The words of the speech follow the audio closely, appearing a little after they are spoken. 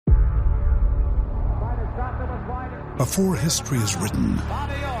Before history is written,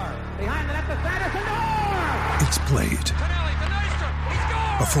 it's played.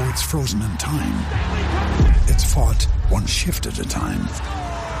 Before it's frozen in time, it's fought one shift at a time.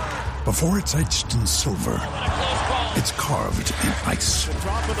 Before it's etched in silver, it's carved in ice.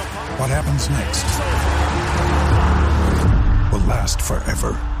 What happens next will last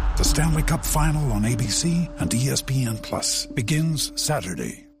forever. The Stanley Cup Final on ABC and ESPN Plus begins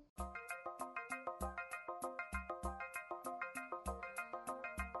Saturday.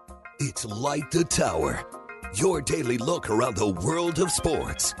 It's Light the Tower, your daily look around the world of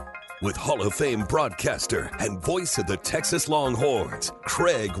sports. With Hall of Fame broadcaster and voice of the Texas Longhorns,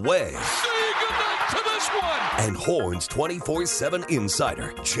 Craig Way. Say goodnight to this one! And Horns 24/7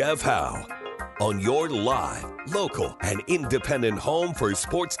 insider, Jeff Howe. On your live, local, and independent home for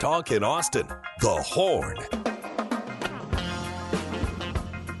sports talk in Austin, The Horn.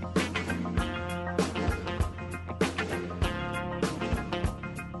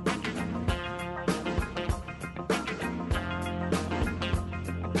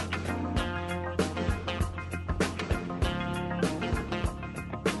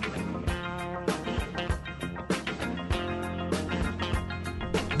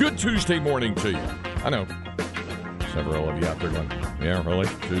 Good Tuesday morning to you. I know several of you out there going, yeah, really?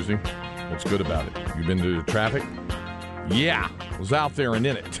 Tuesday? What's good about it? You been to the traffic? Yeah, was out there and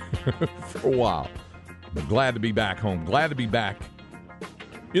in it for a while. But glad to be back home. Glad to be back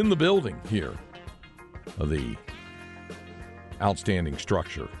in the building here of the outstanding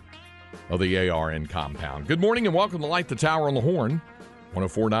structure of the ARN compound. Good morning and welcome to Light the Tower on the Horn.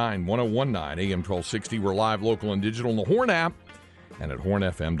 104.9, 101.9, AM 1260. We're live, local, and digital on the Horn app and at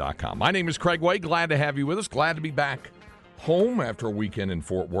hornfm.com. My name is Craig Way. Glad to have you with us. Glad to be back home after a weekend in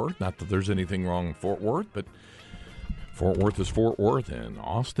Fort Worth. Not that there's anything wrong in Fort Worth, but Fort Worth is Fort Worth, and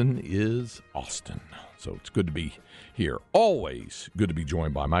Austin is Austin. So it's good to be here. Always good to be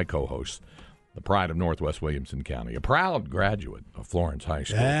joined by my co-host, the pride of Northwest Williamson County, a proud graduate of Florence High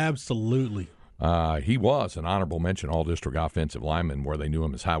School. Absolutely. He was an honorable mention all-district offensive lineman where they knew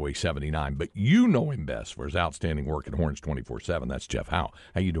him as Highway 79. But you know him best for his outstanding work at Horns 24/7. That's Jeff Howe.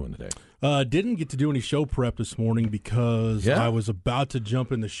 How you doing today? Didn't get to do any show prep this morning because I was about to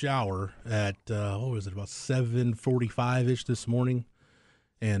jump in the shower at, about 7:45-ish this morning.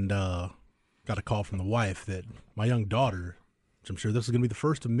 And got a call from the wife that my young daughter, which I'm sure this is going to be the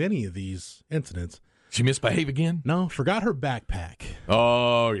first of many of these incidents. She misbehave again? No, forgot her backpack.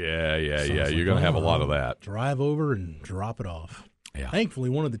 Oh, yeah. You're going to have a lot of that. Drive over and drop it off. Yeah. Thankfully,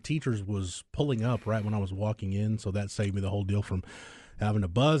 one of the teachers was pulling up right when I was walking in, so that saved me the whole deal from having to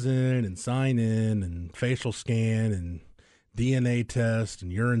buzz in and sign in and facial scan and DNA test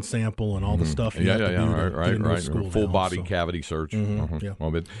and urine sample and all the stuff you have to do to get into school. Full now, body so. cavity search. Yeah.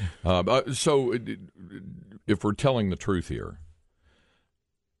 So if we're telling the truth here,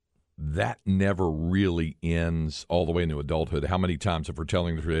 that never really ends all the way into adulthood. How many times, if we're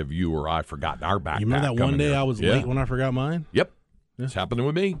telling the truth, have you or I forgotten our backpack? You remember that one day here? I was late when I forgot mine? Yep. Yeah. It's happened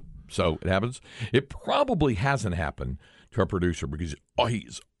with me. So it happens. It probably hasn't happened to our producer because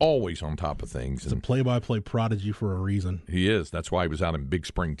he's always on top of things. He's a play-by-play prodigy for a reason. He is. That's why he was out in Big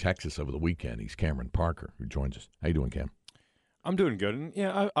Spring, Texas over the weekend. He's Cameron Parker, who joins us. How you doing, Cam? I'm doing good. And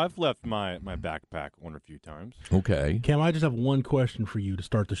yeah, I've left my backpack one or a few times. Okay. Cam, I just have one question for you to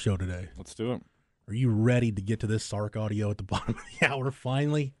start the show today. Let's do it. Are you ready to get to this Sark audio at the bottom of the hour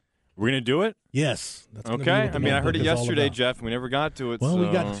finally? We're going to do it? Yes. That's gonna be Okay. what the I mean, I heard notebook it is all yesterday, about. Jeff, and we never got to it. Well, so.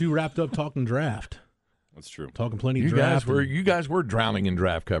 we got too wrapped up talking draft. That's true. Talking plenty of You draft. guys were drowning in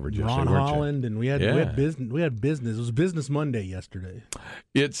draft coverage yesterday, Ron weren't you? Holland, and we had business. We had business. It was Business Monday yesterday.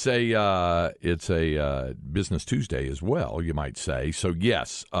 It's a Business Tuesday as well, you might say. So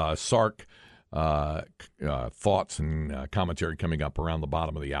yes, Sark thoughts and commentary coming up around the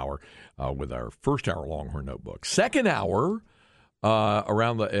bottom of the hour with our first hour Longhorn Notebook. Second hour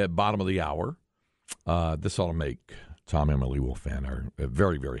around the bottom of the hour. This ought to make Tom Emily Wolfan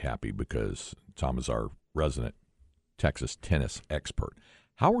very, very happy because Tom is our resident Texas tennis expert.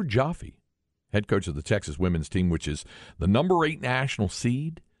 Howard Jaffe, head coach of the Texas women's team, which is the number 8 national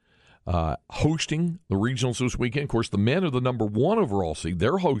seed, hosting the regionals this weekend. Of course, the men are the number 1 overall seed.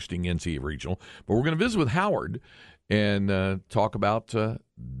 They're hosting NCAA regional. But we're going to visit with Howard and talk about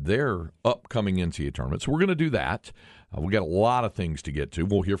their upcoming NCAA tournament. So we're going to do that. We've got a lot of things to get to.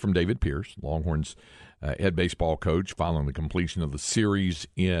 We'll hear from David Pierce, Longhorns head baseball coach, following the completion of the series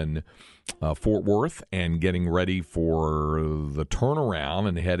in Fort Worth and getting ready for the turnaround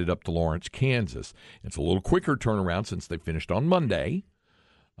and headed up to Lawrence, Kansas. It's a little quicker turnaround since they finished on Monday.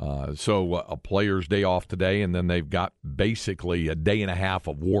 So a player's day off today, and then they've got basically a day and a half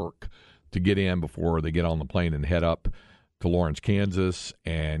of work to get in before they get on the plane and head up to Lawrence, Kansas,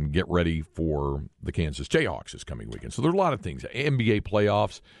 and get ready for the Kansas Jayhawks this coming weekend. So there are a lot of things. NBA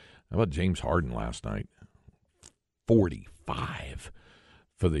playoffs. How about James Harden last night? 45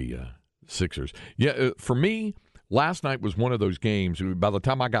 for the Sixers. Yeah, for me, last night was one of those games. By the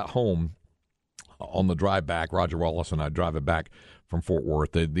time I got home on the drive back, Roger Wallace and I driving back from Fort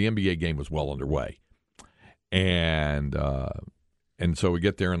Worth, the NBA game was well underway. And so we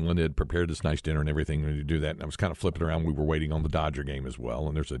get there, and Linda had prepared this nice dinner and everything to do that. And I was kind of flipping around. We were waiting on the Dodger game as well,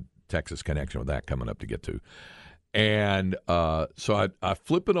 and there's a Texas connection with that coming up to get to. And so I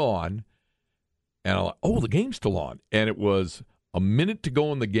flip it on, and I'm like, oh, the game's still on. And it was a minute to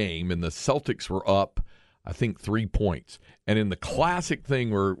go in the game, and the Celtics were up, I think, 3 points. And in the classic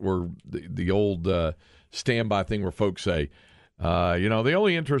thing where the old standby thing where folks say, the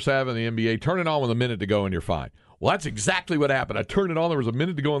only interest I have in the NBA, turn it on with a minute to go and you're fine. Well, that's exactly what happened. I turned it on. There was a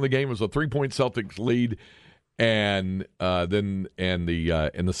minute to go in the game. It was a 3-point Celtics lead, and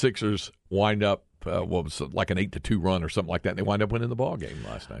the Sixers wind up what was like an 8-2 run or something like that. And they wind up winning the ball game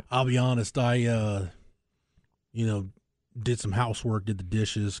last night. I'll be honest. I did some housework, did the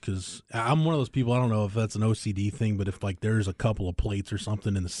dishes, because I'm one of those people, I don't know if that's an OCD thing, but if, like, there's a couple of plates or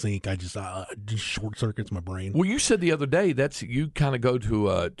something in the sink, I just short circuits my brain. Well, you said the other day that's you kind of go to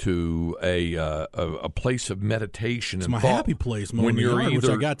a place of meditation. It's and my thought happy place mowing the yard, which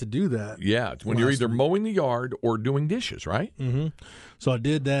I got to do that. Yeah, it's when you're either mowing the yard or doing dishes, right? Mm-hmm. So I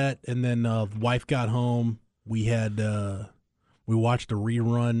did that, and then wife got home. We had we watched a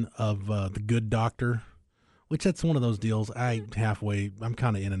rerun of The Good Doctor. Which that's one of those deals. I'm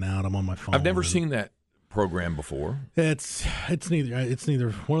kind of in and out. I'm on my phone. I've never seen that program before. It's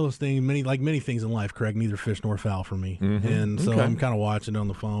neither one of those things. Many things in life, Craig. Neither fish nor fowl for me. Mm-hmm. And so I'm kind of watching it on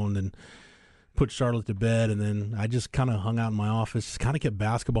the phone and put Charlotte to bed, and then I just kind of hung out in my office. Kind of kept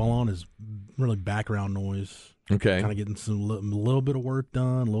basketball on as really background noise. Okay. Kind of getting a little bit of work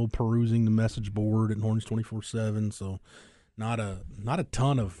done, a little perusing the message board at Horns 24/7. So not a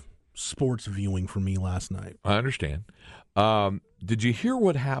ton of sports viewing for me last night. I understand. Did you hear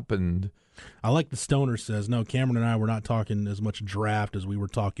what happened? I like the Stoner says, no, Cameron and I were not talking as much draft as we were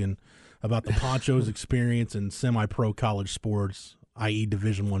talking about the Ponchos experience in semi-pro college sports, i.e.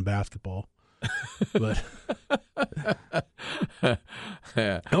 Division I basketball. But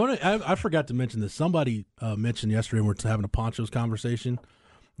I forgot to mention this. Somebody mentioned yesterday when we were having a Ponchos conversation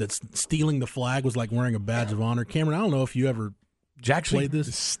that stealing the flag was like wearing a badge of honor. Cameron, I don't know if you ever actually played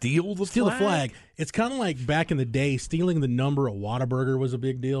this. Steal the flag. It's kind of like back in the day, stealing the number at Whataburger was a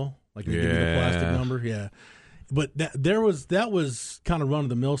big deal. Like they give you the plastic number. Yeah. But that was kind of run of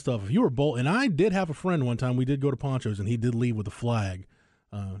the mill stuff. If you were bold, and I did have a friend one time, we did go to Ponchos, and he did leave with a flag.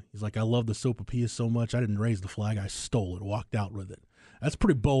 He's like, I love the sopapillas so much, I didn't raise the flag, I stole it, walked out with it. That's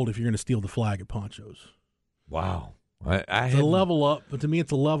pretty bold if you're going to steal the flag at Ponchos. Wow. It's a level up, but to me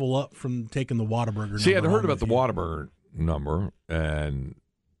it's a level up from taking the Whataburger. See, I'd heard about the Whataburger number, and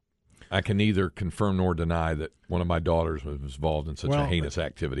I can neither confirm nor deny that one of my daughters was involved in such a heinous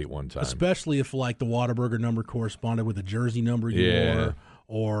activity at one time. Especially if, like, the Whataburger number corresponded with a jersey number you wore,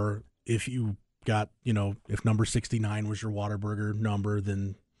 or if you got, if number 69 was your Whataburger number,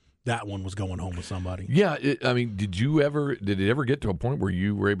 then that one was going home with somebody. Yeah, did it ever get to a point where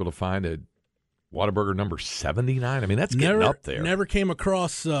you were able to find a Whataburger number 79? I mean, that's getting up there. Never came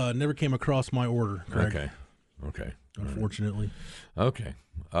across my order, Craig. Okay. Unfortunately. Okay.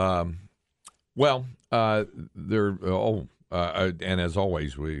 And as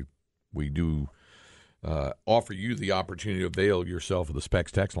always, we do offer you the opportunity to avail yourself of the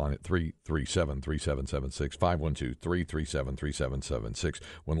Specs text line at 337-3776, 512-337-3776.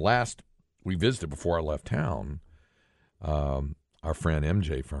 When last we visited before I left town, our friend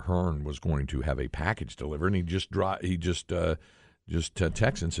MJ from Hearn was going to have a package delivered, and he just texted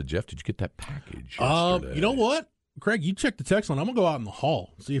and said, Jeff, did you get that package yesterday? You know what? Craig, you check the text line. I'm going to go out in the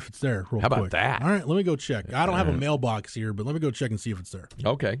hall, see if it's there real quick. How about that? All right, let me go check. I don't have a mailbox here, but let me go check and see if it's there.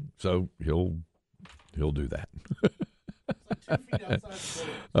 Okay, so he'll do that.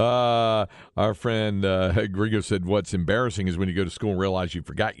 Our friend Grigo said, what's embarrassing is when you go to school and realize you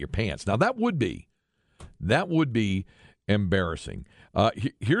forgot your pants. Now, that would be embarrassing.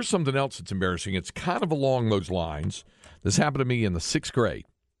 Here's something else that's embarrassing. It's kind of along those lines. This happened to me in the 6th grade.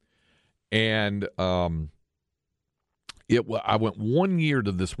 And I went 1 year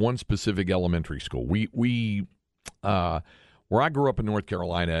to this one specific elementary school. We where I grew up in North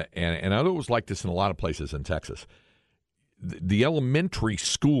Carolina, and I know it was like this in a lot of places in Texas, the elementary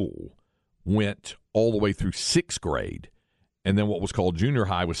school went all the way through 6th grade, and then what was called junior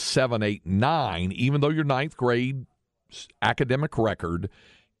high was 7, 8, 9, even though your 9th grade academic record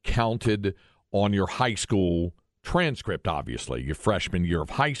counted on your high school transcript, obviously, your freshman year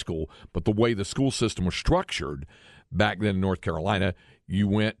of high school. But the way the school system was structured back then in North Carolina, you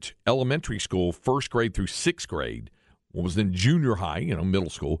went elementary school, first grade through sixth grade, what was then junior high, middle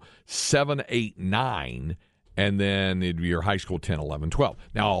school, 7, 8, 9, and then it'd be your high school 10, 11, 12.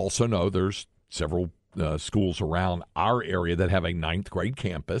 Now, I also know there's several schools around our area that have a ninth grade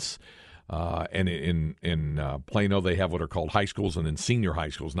campus. And in Plano, they have what are called high schools, and then senior high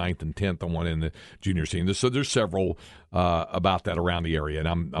schools, 9th and 10th, and one in the junior senior. So there's several about that around the area, and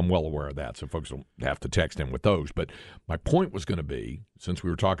I'm well aware of that, so folks don't have to text in with those. But my point was going to be, since we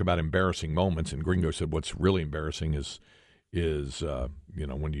were talking about embarrassing moments, and Gringo said what's really embarrassing is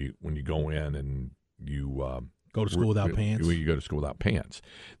when you go in and you go to school without pants. You go to school without pants.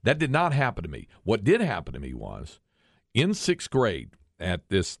 That did not happen to me. What did happen to me was in sixth grade at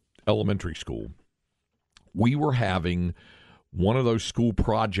this elementary school, we were having one of those school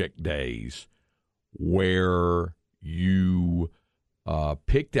project days where you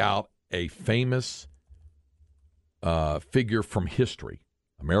picked out a famous figure from history,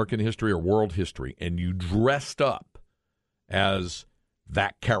 American history or world history, and you dressed up as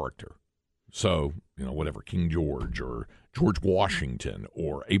that character. So, whatever, King George or George Washington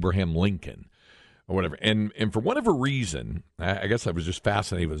or Abraham Lincoln or whatever. And for whatever reason, I guess I was just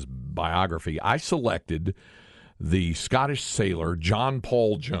fascinated with his biography, I selected the Scottish sailor John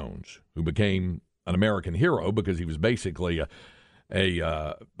Paul Jones, who became an American hero because he was basically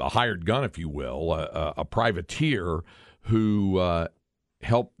a hired gun, if you will, a privateer who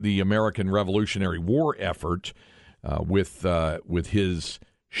helped the American Revolutionary War effort with his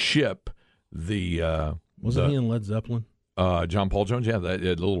ship. Wasn't he in Led Zeppelin? John Paul Jones, yeah,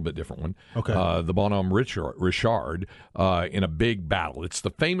 a little bit different one. Okay. The Bonhomme Richard in a big battle. It's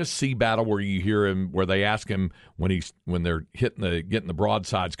the famous sea battle where you hear him, where they ask him when they're getting the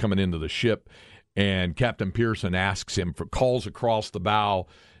broadsides coming into the ship, and Captain Pearson asks him calls across the bow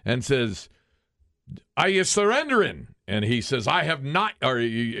and says, "Are you surrendering?" And he says, "I have not." Are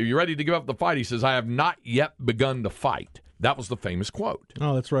you ready to give up the fight? He says, "I have not yet begun to fight." That was the famous quote.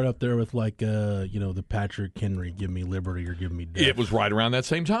 Oh, that's right up there with the Patrick Henry, "Give me liberty or give me death." It was right around that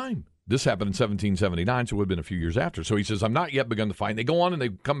same time. This happened in 1779, so it would have been a few years after. So he says, "I've not yet begun to fight." And they go on and they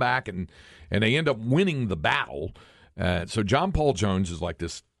come back and they end up winning the battle. So John Paul Jones is like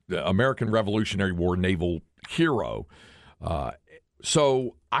this American Revolutionary War naval hero.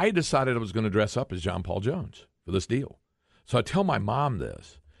 So I decided I was going to dress up as John Paul Jones for this deal. So I tell my mom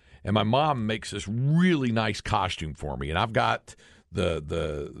this. And my mom makes this really nice costume for me, and I've got the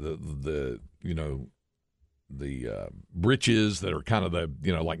breeches that are kind of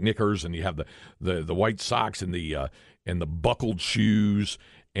like knickers, and you have the white socks and the buckled shoes,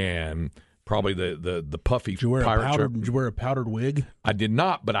 and probably the puffy. Did you wear a powdered wig? I did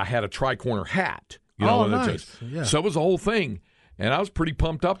not, but I had a tri-corner hat. Nice. Yeah. So it was the whole thing. And I was pretty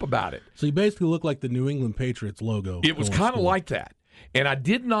pumped up about it. So you basically look like the New England Patriots logo. It was kind of like that. And I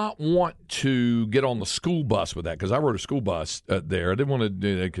did not want to get on the school bus with that because I rode a school bus there. I didn't want to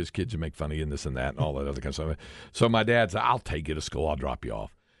do that because kids would make fun of you and this and that and all that other kind of stuff. So my dad said, "I'll take you to school. I'll drop you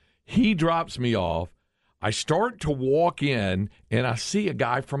off." He drops me off. I start to walk in, and I see a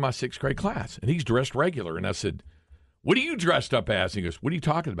guy from my sixth grade class, and he's dressed regular. And I said, "What are you dressed up as?" And he goes, "What are you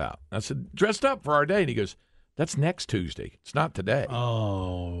talking about?" And I said, "Dressed up for our day." And he goes, "That's next Tuesday. It's not today."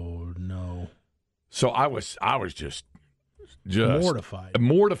 Oh, no. So I was just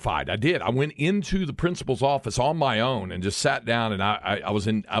mortified. I did. I went into the principal's office on my own and just sat down, and I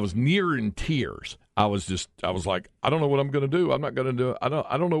was near in tears. I was like, I don't know what I'm going to do. I'm not going to do it. I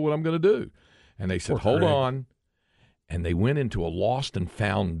don't know what I'm going to do. And they said, "Hold on." And they went into a lost and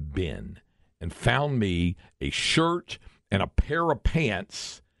found bin and found me a shirt and a pair of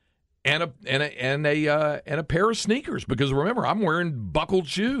pants and a pair of sneakers, because remember, I'm wearing buckled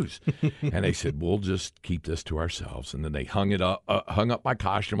shoes. And they said, "We'll just keep this to ourselves." And then they hung up my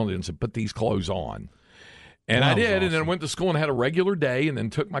costume on it and said, "Put these clothes on." And I did, awesome. And then went to school and had a regular day, and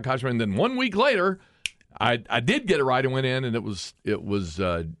then took my costume. And then 1 week later, I did get it right and went in, and it was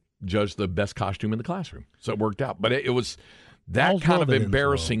judged the best costume in the classroom. So it worked out. But it was that kind of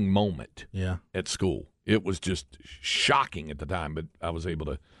embarrassing moment at school. It was just shocking at the time, but I was able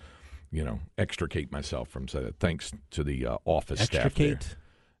to extricate myself from that, thanks to the office staff there.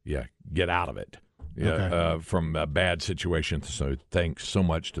 Yeah, get out of it from a bad situation. So thanks so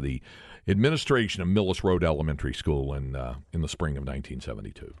much to the administration of Millis Road Elementary School in the spring of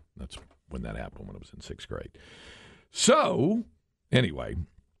 1972. That's when that happened, when I was in sixth grade. So anyway,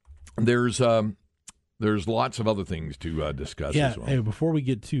 there's lots of other things to discuss as well. Hey, before we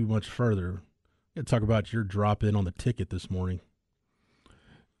get too much further, got to talk about your drop in on the ticket this morning.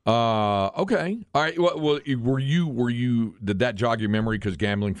 Okay. All right. Well, were you? Did that jog your memory? Because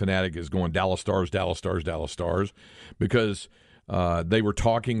Gambling Fanatic is going Dallas Stars, Dallas Stars, Dallas Stars, because they were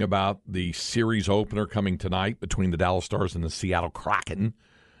talking about the series opener coming tonight between the Dallas Stars and the Seattle Kraken.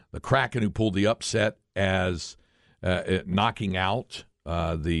 The Kraken, who pulled the upset as knocking out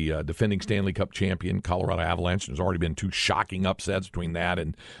the defending Stanley Cup champion Colorado Avalanche. There's already been 2 shocking upsets between that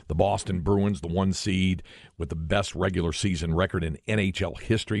and the Boston Bruins, the 1 seed with the best regular season record in NHL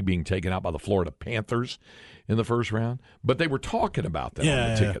history, being taken out by the Florida Panthers in the first round. But they were talking about that on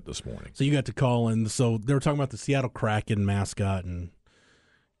the ticket this morning. So you got to call in. So they were talking about the Seattle Kraken mascot, and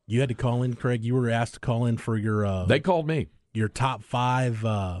you had to call in, Craig. You were asked to call in for your they called me. Your top 5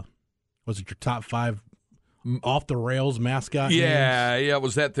 was it your top 5 off the rails mascot names? Yeah, it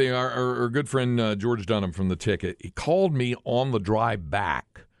was that thing. Our good friend George Dunham from the ticket, he called me on the drive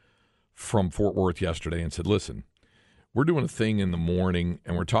back from Fort Worth yesterday and said, listen, we're doing a thing in the morning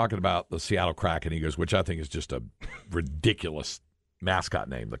and we're talking about the Seattle Kraken. He goes, which I think is just a ridiculous mascot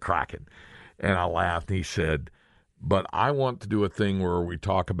name, the Kraken. And I laughed and he said, but I want to do a thing where we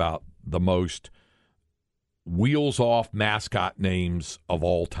talk about the most wheels off mascot names of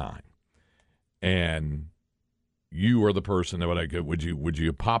all time. And you are the person that would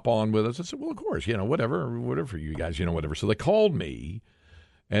you pop on with us? I said, well, of course, whatever for you guys, whatever. So they called me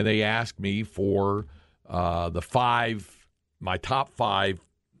and they asked me for my top 5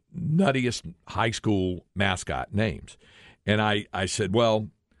 nuttiest high school mascot names. And I said, well,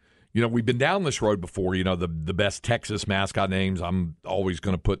 we've been down this road before, the best Texas mascot names. I'm always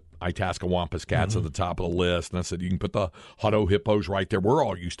going to put Itasca Wampus Cats at the top of the list. And I said, you can put the Hutto Hippos right there. We're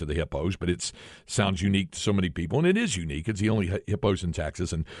all used to the Hippos, but it sounds unique to so many people. And it is unique. It's the only Hippos in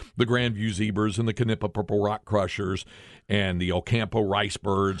Texas. And the Grandview Zebras and the Canepa Purple Rock Crushers and the Ocampo Rice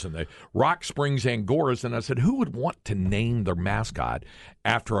Birds and the Rock Springs Angoras. And I said, who would want to name their mascot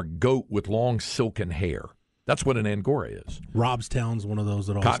after a goat with long silken hair? That's what an Angora is. Robstown's one of those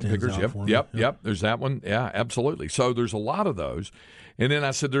that always stands out for me. Yep. There's that one. Yeah, absolutely. So there's a lot of those. And then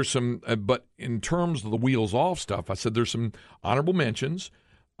I said there's some, but in terms of the wheels off stuff, I said there's some honorable mentions.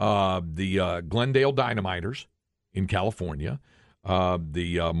 The Glendale Dynamiters in California,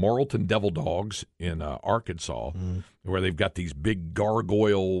 the Morrilton Devil Dogs in Arkansas, where they've got these big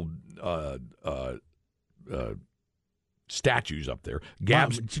gargoyle statues up there.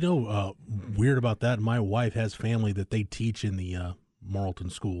 Gabs, weird about that. My wife has family that they teach in the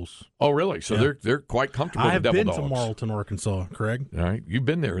Morrilton schools. Oh, really? So they're quite comfortable with Devil Dogs. I have been to Morrilton, Arkansas, Craig. All right. You've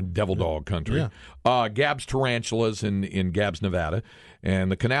been there in Devil Dog country. Yeah. Gabs Tarantulas in Gabs, Nevada.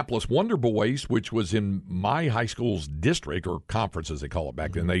 And the Kannapolis Wonder Boys, which was in my high school's district, or conference as they call it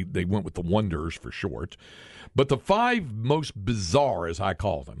back then. They went with the Wonders for short. But the 5 most bizarre, as I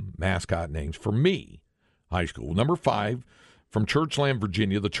call them, mascot names for me, high school. Number 5, from Churchland,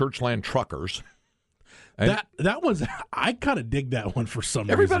 Virginia, the Churchland Truckers. And that one's, I kind of dig that one for some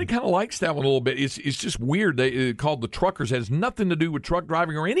reason. Everybody kind of likes that one a little bit. It's just weird. They called the Truckers. It has nothing to do with truck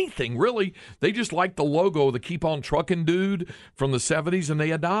driving or anything, really. They just like the logo, the Keep On Truckin' dude from the 70s, and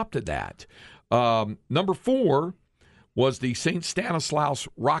they adopted that. Number 4 was the St. Stanislaus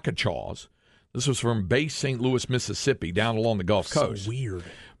Rockachaws. This was from base St. Louis, Mississippi, down along the Gulf Coast. So weird.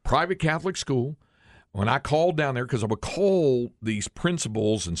 Private Catholic school. When I called down there, because I would call these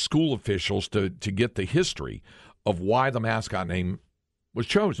principals and school officials to get the history of why the mascot name was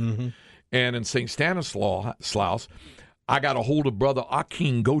chosen. Mm-hmm. And in St. Stanislaus, I got a hold of Brother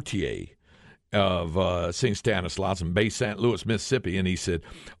Akin Gauthier of St. Stanislaus in base St. Louis, Mississippi, and he said,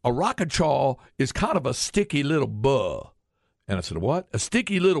 a rockachaw is kind of a sticky little buh. And I said, what? A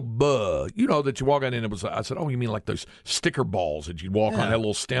sticky little buh. That you walk on in, I said, oh, you mean like those sticker balls that you'd walk on, that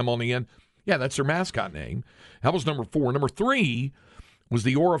little stem on the end? Yeah, that's their mascot name. That was number 4. Number 3 was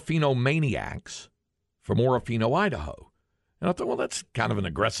the Orofino Maniacs from Orofino, Idaho. And I thought, well, that's kind of an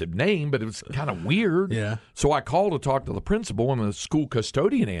aggressive name, but it was kind of weird. Yeah. So I called to talk to the principal, and the school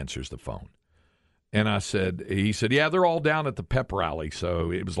custodian answers the phone. And he said, yeah, they're all down at the pep rally.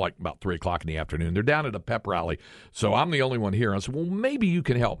 So it was like about 3 o'clock in the afternoon. They're down at a pep rally. So I'm the only one here. I said, well, maybe you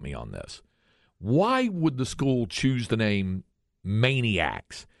can help me on this. Why would the school choose the name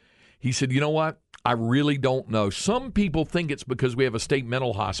Maniacs? He said, you know what? I really don't know. Some people think it's because we have a state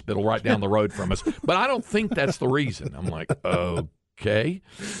mental hospital right down the road from us, but I don't think that's the reason. I'm like, okay.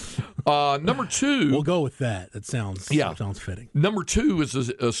 Number 2. We'll go with that. That sounds fitting. Number 2 is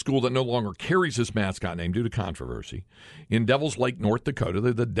a school that no longer carries this mascot name due to controversy. In Devils Lake, North Dakota,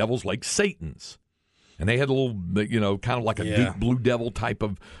 they're the Devils Lake Satans. And they had a little, kind of like a deep blue devil type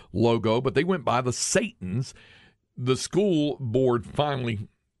of logo, but they went by the Satans. The school board finally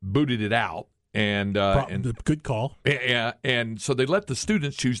booted it out And good call. And so they let the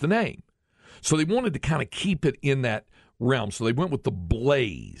students choose the name. So they wanted to kind of keep it in that realm. So they went with the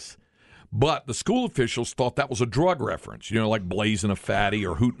Blaze. But the school officials thought that was a drug reference, like blazing a fatty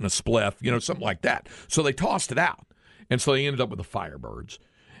or hooting a spliff, something like that. So they tossed it out. And so they ended up with the Firebirds.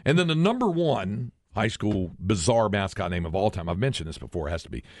 And then the number one high school bizarre mascot name of all time, I've mentioned this before, it has to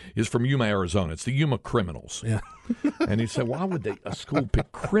be, is from Yuma, Arizona. It's the Yuma Criminals. Yeah. And he said, why would a school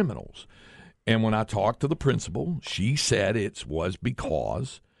pick criminals? And when I talked to the principal, she said it was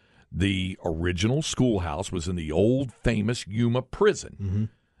because the original schoolhouse was in the old famous Yuma prison. Mm-hmm.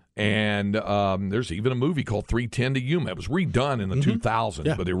 And there's even a movie called 310 to Yuma. It was redone in the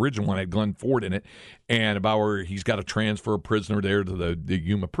 2000s, but the original one had Glenn Ford in it, and about where he's got to transfer a prisoner there to the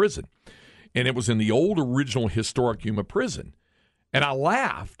Yuma prison. And it was in the old original historic Yuma prison. And I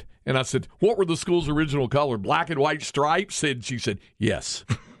laughed, and I said, what were the school's original color, black and white stripes? And she said, yes.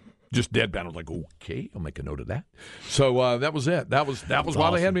 Just deadpan. I was like, okay, I'll make a note of that. So that was it. That was why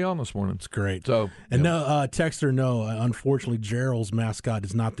awesome. They had me on this morning. It's great. So texter, unfortunately, Gerald's mascot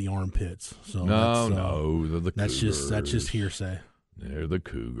is not the armpits. So they're the that's Cougars. That's just hearsay. They're the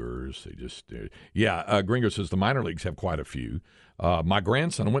Cougars. Gringo says the minor leagues have quite a few. My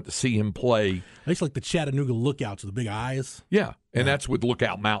grandson, I went to see him play. I used to like the Chattanooga Lookouts with the big eyes. Yeah, and that's with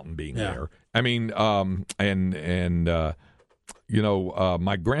Lookout Mountain being there. I mean, my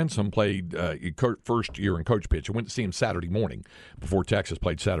grandson played first year in coach pitch. I went to see him Saturday morning before Texas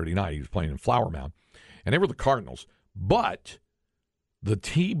played Saturday night. He was playing in Flower Mound, and they were the Cardinals. But the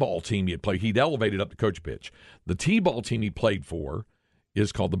T-ball team he had played, he'd elevated up to coach pitch. The T-ball team he played for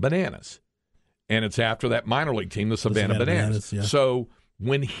is called the Bananas, and it's after that minor league team, the Savannah Bananas. Yeah. So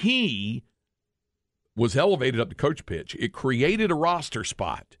when he was elevated up to coach pitch, it created a roster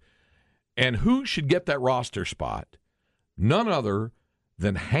spot. And who should get that roster spot? None other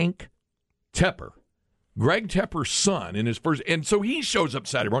than Hank Tepper, Greg Tepper's son, in his first. And so he shows up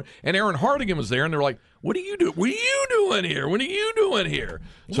Saturday morning, and Aaron Hardigan was there, and they're like, "What are you doing? What are you doing here? What are you doing here?"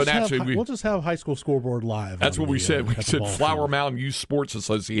 We'll just have High School Scoreboard live. That's what we said. We said Flower Mound Youth Sports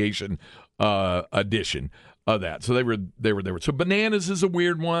Association edition of that. So they were there. So Bananas is a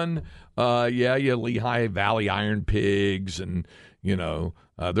weird one. Lehigh Valley Iron Pigs, and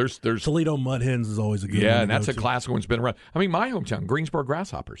there's Toledo Mud Hens is always a good one. Yeah, and that's a classic one that's been around. I mean, my hometown, Greensboro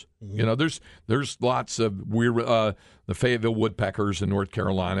Grasshoppers. Mm-hmm. There's lots of weird the Fayetteville Woodpeckers in North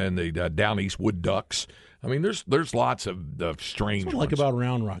Carolina, and the Down East Wood Ducks. I mean, there's lots of strange ones. Like about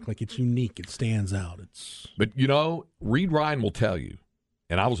Round Rock, like it's unique, it stands out. But Reed Ryan will tell you,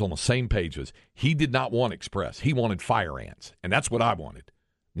 and I was on the same page as he did not want Express. He wanted Fire Ants, and that's what I wanted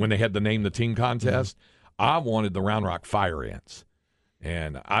when they had to name the team contest. Mm-hmm. I wanted the Round Rock Fire Ants.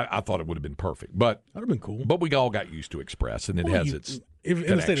 And I thought it would have been perfect. But that would have been cool. But we all got used to Express, and it has its in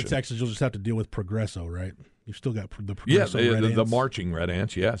the state of Texas, you'll just have to deal with Progresso, right? You've still got the Progresso Red Ants. The marching Red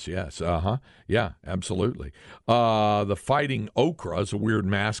Ants, yes. Yeah, absolutely. The Fighting Okra is a weird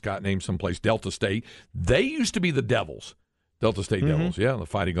mascot named someplace, Delta State. They used to be the Devils, Delta State Devils. Yeah, the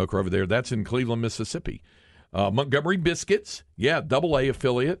Fighting Okra over there. That's in Cleveland, Mississippi. Montgomery Biscuits, AA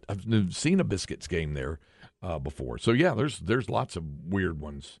affiliate. I've seen a Biscuits game there before. So, yeah, there's lots of weird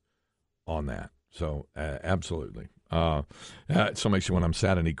ones on that. So, absolutely. So makes you when I'm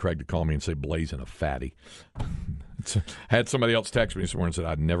sad, I need Craig to call me and say blazing a fatty. I had somebody else text me this morning and said,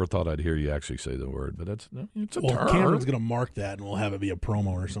 I never thought I'd hear you actually say the word, but it's a term. Cameron's going to mark that, and we'll have it be a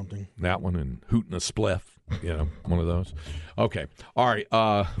promo or something. That one and hooting a spliff, one of those. Okay. All right.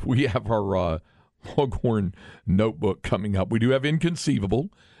 We have our Longhorn Notebook coming up. We do have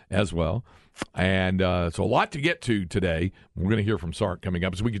Inconceivable as well. And so a lot to get to today. We're going to hear from Sark coming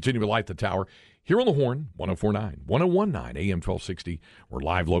up as we continue to Light the Tower here on the Horn, 104.9, 101.9, AM 1260. We're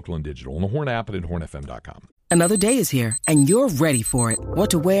live, local, and digital on the Horn app and at hornfm.com. Another day is here, and you're ready for it. What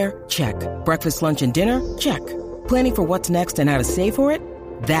to wear? Check. Breakfast, lunch, and dinner? Check. Planning for what's next and how to save for it?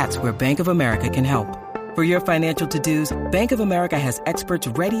 That's where Bank of America can help. For your financial to-dos, Bank of America has experts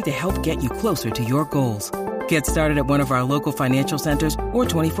ready to help get you closer to your goals. Get started at one of our local financial centers or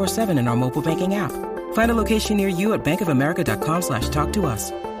 24/7 in our mobile banking app. Find a location near you at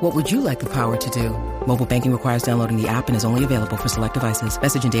bankofamerica.com/talktous. What would you like the power to do? Mobile banking requires downloading the app and is only available for select devices.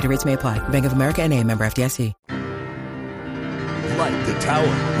 Message and data rates may apply. Bank of America NA, member FDIC. Light the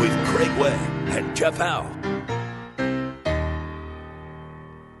Tower with Craig Way and Jeff Howe.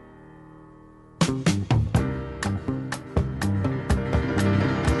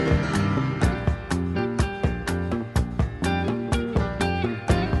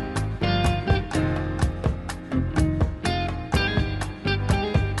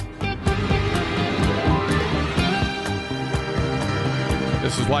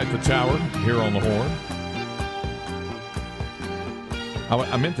 Light the Tower here on the Horn.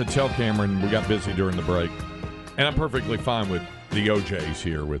 I meant to tell Cameron we got busy during the break, and I'm perfectly fine with the OJs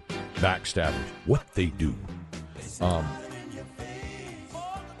here with backstabbers, what they do.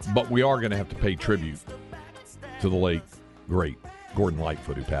 But we are going to have to pay tribute to the late, great Gordon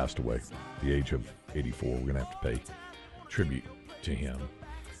Lightfoot, who passed away at the age of 84. We're going to have to pay tribute to him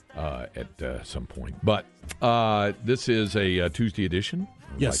at some point. But this is a Tuesday edition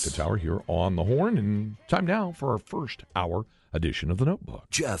of Light the Tower here on the Horn, and time now for our first hour edition of the Notebook.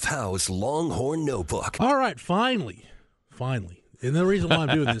 Jeff Howe's Longhorn Notebook. All right, finally. And the reason why I'm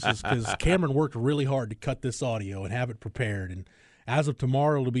doing this is because Cameron worked really hard to cut this audio and have it prepared. And as of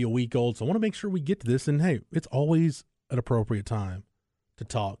tomorrow, it'll be a week old. So I want to make sure we get to this. And, hey, it's always an appropriate time to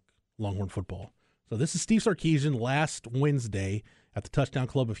talk Longhorn football. So this is Steve Sarkisian last Wednesday at the Touchdown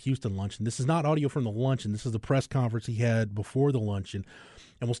Club of Houston luncheon. This is not audio from the luncheon. This is the press conference he had before the luncheon.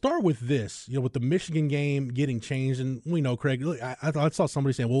 And we'll start with this, with the Michigan game getting changed. And we know, Craig, I saw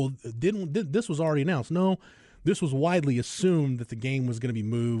somebody saying, well, this was already announced. No, this was widely assumed that the game was going to be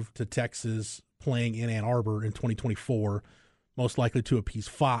moved to Texas, playing in Ann Arbor in 2024, most likely to appease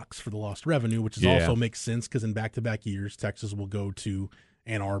Fox for the lost revenue, which also makes sense because in back-to-back years, Texas will go to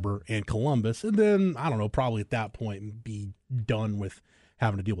Ann Arbor and Columbus. And then, I don't know, probably at that point be done with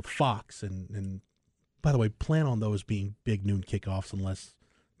having to deal with Fox. And by the way, plan on those being big noon kickoffs unless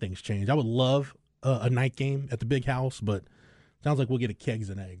things change. I would love a night game at the Big House, but sounds like we'll get a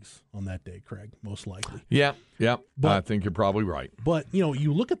kegs and eggs on that day, Craig, most likely. Yeah. But, I think you're probably right. But,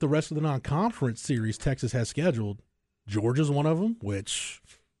 you look at the rest of the non-conference series Texas has scheduled. Georgia's one of them, which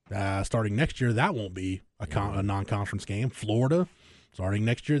starting next year, that won't be a non-conference game. Florida, starting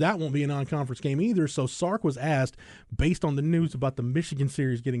next year, that won't be a non-conference game either. So Sark was asked, based on the news about the Michigan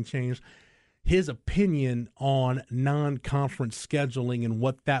series getting changed, his opinion on non-conference scheduling and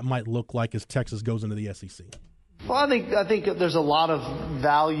what that might look like as Texas goes into the SEC. Well, I think there's a lot of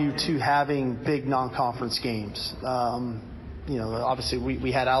value to having big non-conference games. Obviously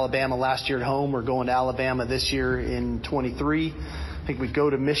we had Alabama last year at home. We're going to Alabama this year in 23. I think we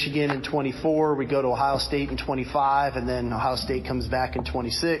go to Michigan in 24. We go to Ohio State in 25, and then Ohio State comes back in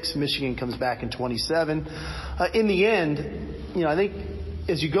 26. Michigan comes back in 27. In the end, I think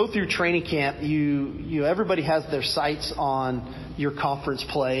as you go through training camp, everybody has their sights on your conference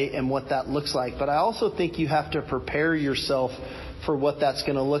play and what that looks like. But I also think you have to prepare yourself for what that's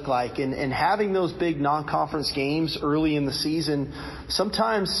going to look like. And having those big non-conference games early in the season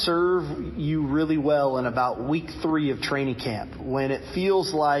sometimes serve you really well in about week 3 of training camp, when it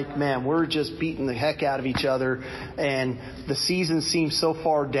feels like, man, we're just beating the heck out of each other and the season seems so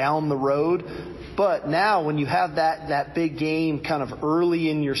far down the road. But now when you have that big game kind of early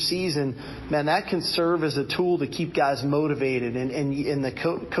in your season, man, that can serve as a tool to keep guys motivated, and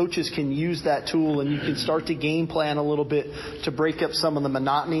the coaches can use that tool, and you can start to game plan a little bit to break up some of the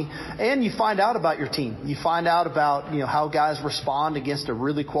monotony. And you find out about your team. You find out about how guys respond against a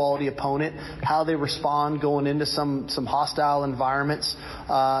really quality opponent, how they respond going into some hostile environments,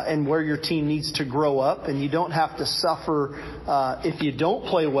 and where your team needs to grow up. And you don't have to suffer if you don't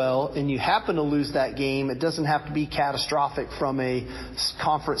play well and you happen to lose that game. It doesn't have to be catastrophic from a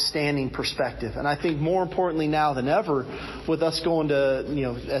conference standing perspective. And I think more importantly now than ever, with us going to,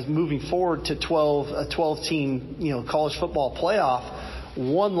 as moving forward to a 12-team, college football playoff,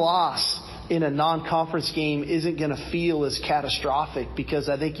 one loss in a non-conference game isn't going to feel as catastrophic, because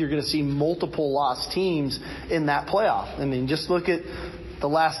I think you're going to see multiple lost teams in that playoff. I mean, just look at the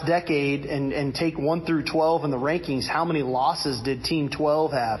last decade and take 1 through 12 in the rankings. How many losses did Team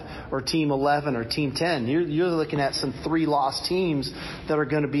 12 have, or Team 11, or Team 10? You're looking at some 3-loss teams that are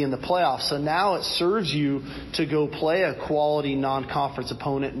going to be in the playoffs. So now it serves you to go play a quality non-conference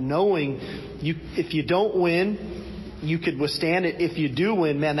opponent, knowing if you don't win, you could withstand it. If you do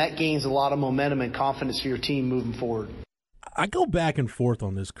win, man, that gains a lot of momentum and confidence for your team moving forward. I go back and forth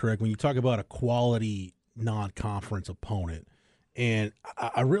on this, Craig, when you talk about a quality non-conference opponent. And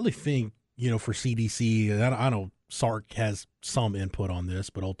I really think, for CDC, and I know Sark has some input on this,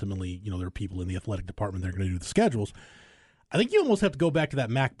 but ultimately, there are people in the athletic department that are going to do the schedules. I think you almost have to go back to that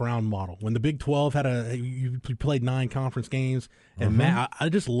Mac Brown model when the Big 12 you played 9 conference games. And I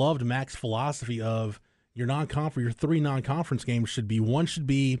just loved Mac's philosophy of your 3 non-conference games should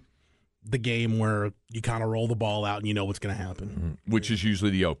be the game where you kind of roll the ball out and you know what's going to happen. Which is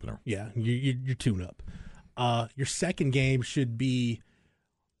usually the opener. Yeah, your tune-up. Your second game should be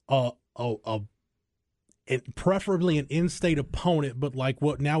preferably an in-state opponent, but like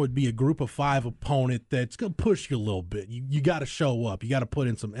what now would be a group of 5 opponent that's going to push you a little bit. You got to show up. You got to put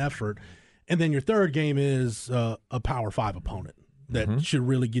in some effort. And then your third game is a Power 5 opponent. that should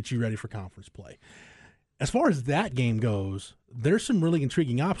really get you ready for conference play. As far as that game goes, there's some really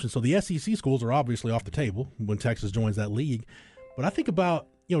intriguing options. So the SEC schools are obviously off the table when Texas joins that league. But I think about,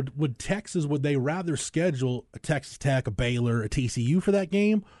 would they rather schedule a Texas Tech, a Baylor, a TCU for that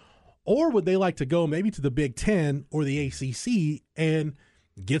game? Or would they like to go maybe to the Big Ten or the ACC and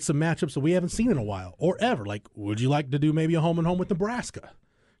get some matchups that we haven't seen in a while or ever? Like, would you like to do maybe a home-and-home with Nebraska?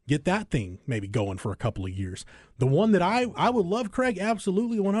 Get that thing maybe going for a couple of years. The one that I would love, Craig,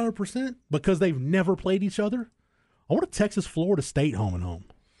 absolutely 100%, because they've never played each other. I want a Texas-Florida State home-and-home.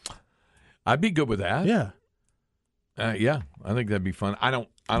 I'd be good with that. Yeah. Yeah, I think that'd be fun. I don't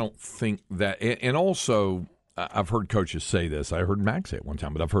think that, and also I've heard coaches say this. I heard Max say it one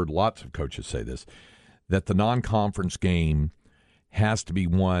time, but I've heard lots of coaches say this, that the non-conference game has to be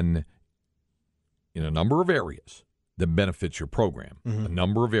won in a number of areas that benefits your program. A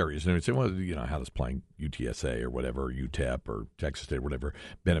number of areas. And they say, well, how does playing UTSA or whatever, or UTEP or Texas State or whatever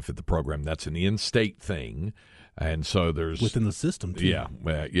benefit the program? That's an in-state thing. And so there's within the system too. Yeah,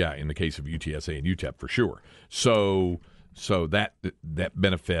 in the case of UTSA and UTEP for sure. So that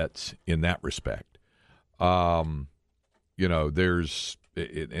benefits in that respect. There's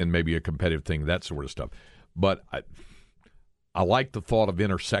and maybe a competitive thing, that sort of stuff. But I like the thought of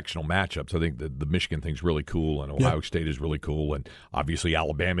intersectional matchups. I think the Michigan thing's really cool, and Ohio State is really cool, and obviously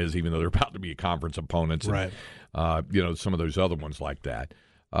Alabama is, even though they're about to be conference opponents. And, right. Some of those other ones like that.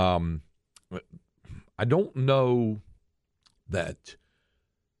 I don't know that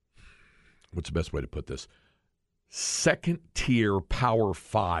 – what's the best way to put this? Second-tier Power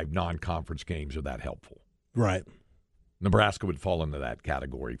 5 non-conference games are that helpful. Right. Nebraska would fall into that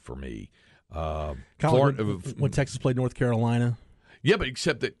category for me. Florida, when Texas played North Carolina. Yeah, but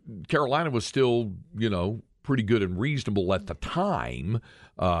except that Carolina was still, pretty good and reasonable at the time,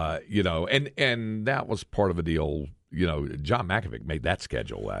 and that was part of a deal. John Mackovic made that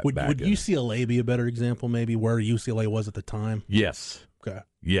schedule. Would UCLA be a better example, maybe, where UCLA was at the time? Yes. Okay.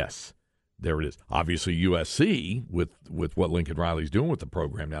 Yes. There it is. Obviously, USC, with what Lincoln Riley's doing with the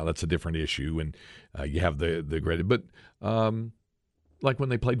program now, that's a different issue, and you have the great. But like when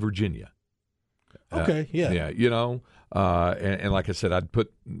they played Virginia. Okay, yeah. And like I said, I'd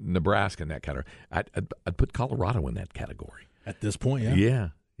put Nebraska in that category. I'd put Colorado in that category. At this point, yeah.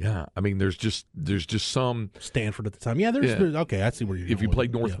 Yeah. I mean, there's just some Stanford at the time. Yeah, there's okay, I see where you're going. If you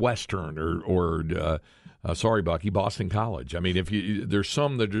played Northwestern or sorry, Bucky, Boston College. I mean, there's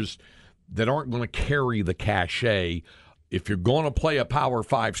some that aren't going to carry the cachet. If you're going to play a Power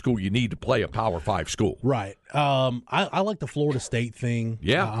 5 school, you need to play a Power 5 school. Right. I like the Florida State thing.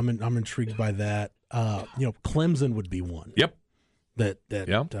 Yeah. I'm intrigued by that. Clemson would be one. Yep.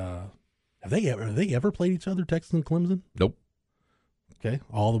 Have they ever played each other, Texas and Clemson? Nope. Okay.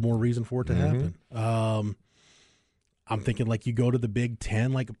 All the more reason for it to happen. I'm thinking like you go to the Big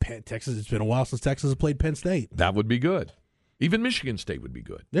Ten, like Texas. It's been a while since Texas has played Penn State. That would be good. Even Michigan State would be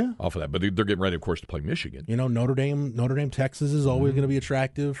good. Yeah. Off of that. But they're getting ready, of course, to play Michigan. Notre Dame, Texas is always going to be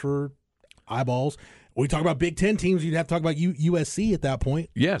attractive for eyeballs. When we talk about Big Ten teams, you'd have to talk about USC at that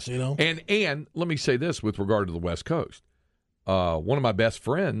point. Yes. And let me say this with regard to the West Coast. One of my best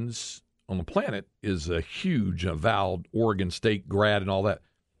friends on the planet is a huge avowed Oregon State grad and all that.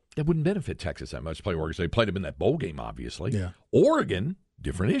 That wouldn't benefit Texas that much to play Oregon State. They played them in that bowl game, obviously. Yeah. Oregon,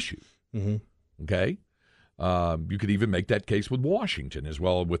 different issue. Mm-hmm. Okay? You could even make that case with Washington as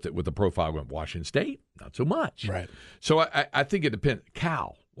well, with the profile of Washington State. Not so much. Right. So I think it depends.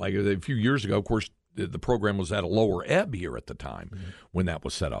 Cal, like a few years ago, of course, the program was at a lower ebb here at the time when that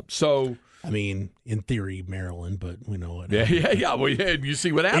was set up. So, I mean, in theory, Maryland, but we know what. Yeah. Well, and you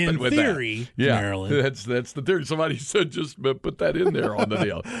see what happened with that. In theory, Maryland. That's the theory. Somebody said just put that in there on the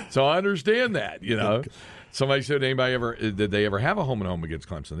deal. So I understand that. Somebody said, did they ever have a home and home against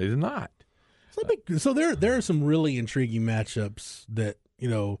Clemson? They did not. So there are some really intriguing matchups that,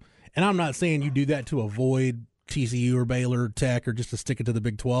 and I'm not saying you do that to avoid TCU or Baylor or Tech or just to stick it to the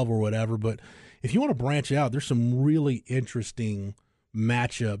Big 12 or whatever, but if you want to branch out, there's some really interesting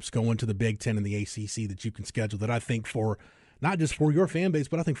matchups going to the Big 10 and the ACC that you can schedule that I think for not just for your fan base,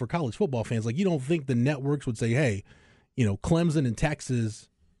 but I think for college football fans. Like, you don't think the networks would say, hey, Clemson and Texas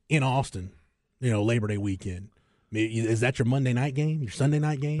in Austin, Labor Day weekend. Is that your Monday night game, your Sunday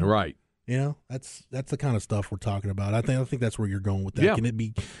night game? Right. That's the kind of stuff we're talking about. I think that's where you're going with that. Yeah. Can it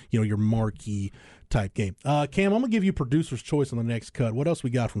be, your marquee type game? Cam, I'm gonna give you producer's choice on the next cut. What else we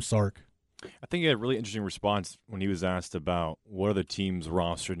got from Sark? I think he had a really interesting response when he was asked about what are the team's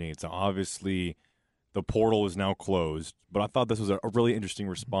roster needs. Now, obviously, the portal is now closed, but I thought this was a really interesting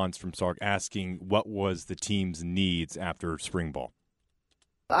response from Sark asking what was the team's needs after spring ball.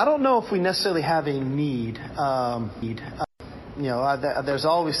 I don't know if we necessarily have a need. there's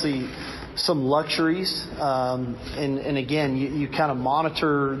obviously some luxuries, and again, you kind of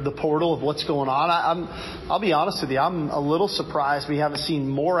monitor the portal of what's going on. I'll be honest with you, I'm a little surprised we haven't seen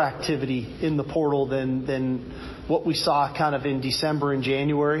more activity in the portal than what we saw kind of in December and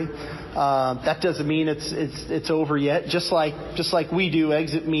January. That doesn't mean it's over yet. Just like we do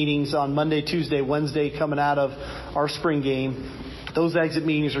exit meetings on Monday, Tuesday, Wednesday coming out of our spring game. Those exit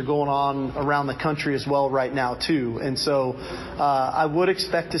meetings are going on around the country as well right now too. And so I would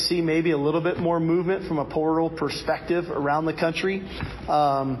expect to see maybe a little bit more movement from a portal perspective around the country.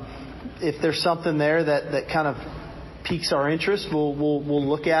 If there's something there that kind of piques our interest, we'll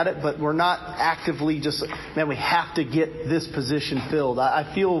look at it, but we're not actively just, man, we have to get this position filled.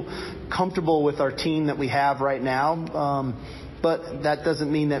 I feel comfortable with our team that we have right now. But that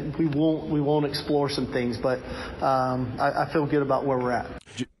doesn't mean that we won't explore some things. But I feel good about where we're at.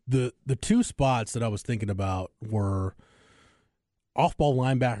 The two spots that I was thinking about were off-ball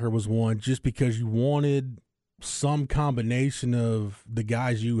linebacker was one, just because you wanted some combination of the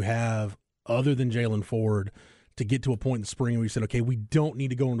guys you have other than Jaylan Ford to get to a point in the spring where you said, okay, we don't need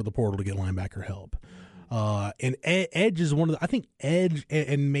to go into the portal to get linebacker help. And edge is one of the, I think edge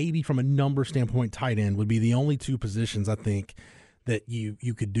and maybe from a number standpoint, tight end would be the only two positions I think that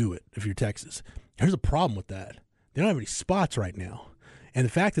you could do it if you're Texas. Here's a problem with that. They don't have any spots right now. And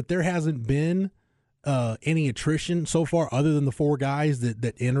the fact that there hasn't been any attrition so far other than the four guys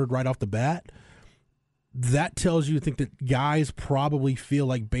that entered right off the bat, that tells you, I think, that guys probably feel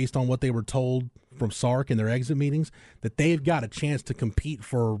like, based on what they were told from Sark in their exit meetings, that they've got a chance to compete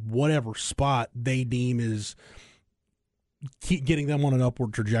for whatever spot they deem is keep getting them on an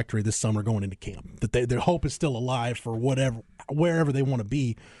upward trajectory this summer going into camp. That their hope is still alive for wherever they want to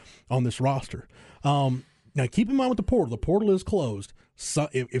be on this roster. Now, keep in mind with the portal is closed. So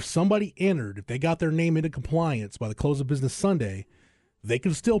if somebody entered, if they got their name into compliance by the close of business Sunday, they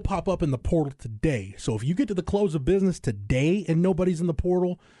can still pop up in the portal today. So if you get to the close of business today and nobody's in the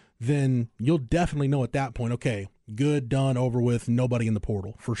portal, then you'll definitely know at that point, okay, good, done, over with, nobody in the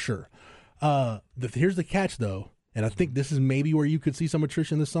portal for sure. Here's the catch, though, and I think this is maybe where you could see some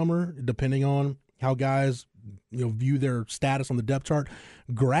attrition this summer, depending on how guys view their status on the depth chart.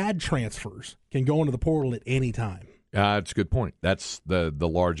 Grad transfers can go into the portal at any time. That's a good point. That's the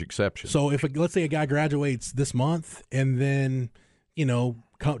large exception. So if let's say a guy graduates this month and then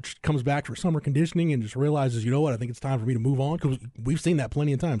coach comes back for summer conditioning and just realizes, you know what, I think it's time for me to move on, because we've seen that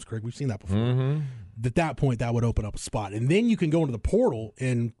plenty of times, Craig. We've seen that before. Mm-hmm. At that point, that would open up a spot. And then you can go into the portal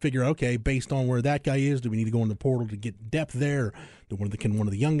and figure, okay, based on where that guy is, do we need to go into the portal to get depth there? Can one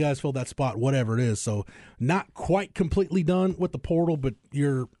of the young guys fill that spot? Whatever it is. So not quite completely done with the portal, but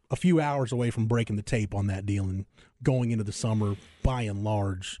you're a few hours away from breaking the tape on that deal and going into the summer, by and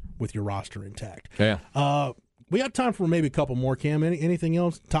large, with your roster intact. Yeah. We got time for maybe a couple more, Cam. Anything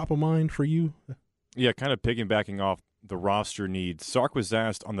else top of mind for you? Yeah, kind of piggybacking off the roster needs. Sark was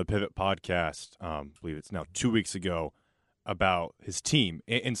asked on the Pivot podcast, I believe it's now 2 weeks ago, about his team.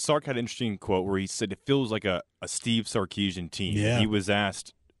 And Sark had an interesting quote where he said it feels like a Steve Sarkisian team. Yeah. He was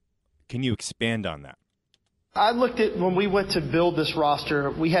asked, can you expand on that? I looked at when we went to build this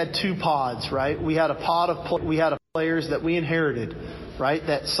roster, we had two pods, right? We had a pod of players that we inherited, right,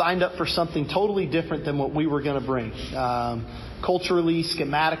 that signed up for something totally different than what we were going to bring. Culturally,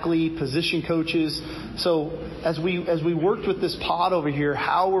 schematically, position coaches. So as we worked with this pod over here,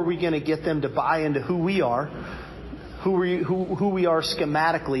 how were we going to get them to buy into who we are? Who we are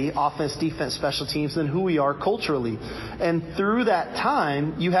schematically, offense, defense, special teams, and who we are culturally. And through that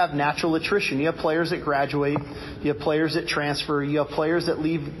time, you have natural attrition. You have players that graduate, you have players that transfer, you have players that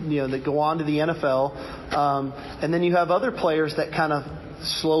leave, that go on to the NFL, and then you have other players that kind of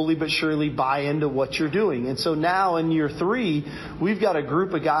slowly but surely buy into what you're doing. And so now in year 3, we've got a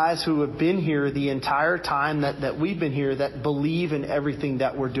group of guys who have been here the entire time that we've been here, that believe in everything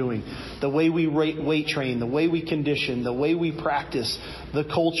that we're doing. The way we weight train, the way we condition, the way we practice, the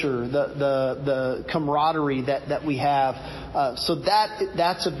culture, the camaraderie that we have. So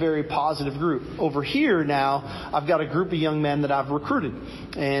that's a very positive group. Over here now, I've got a group of young men that I've recruited.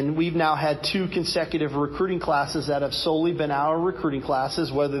 And we've now had 2 consecutive recruiting classes that have solely been our recruiting classes,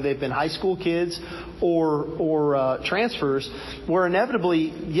 whether they've been high school kids or transfers, where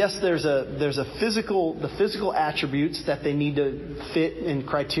inevitably, yes, there's the physical attributes that they need to fit in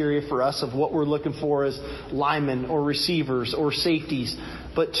criteria for us of what we're looking for as linemen or receivers or safeties.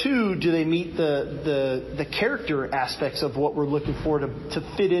 But 2, do they meet the character aspects of what we're looking for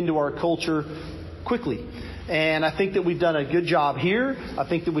to fit into our culture quickly? And I think that we've done a good job here. I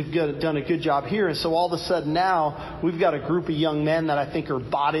think that we've done a good job here. And so all of a sudden now we've got a group of young men that I think are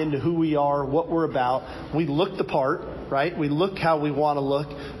bought into who we are, what we're about. We look the part, right? We look how we want to look.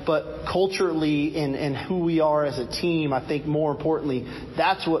 But culturally and who we are as a team, I think more importantly,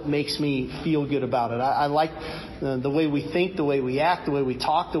 that's what makes me feel good about it. I like the way we think, the way we act, the way we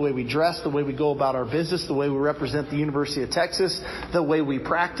talk, the way we dress, the way we go about our business, the way we represent the University of Texas, the way we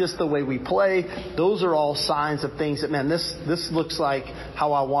practice, the way we play. Those are all signs of things that, man, this looks like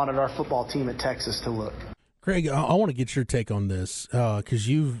how I wanted our football team at Texas to look. Craig, I want to get your take on this because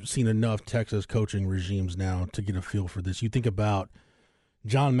you've seen enough Texas coaching regimes now to get a feel for this. You think about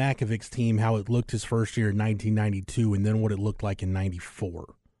John Mackovic's team, how it looked his first year in 1992, and then what it looked like in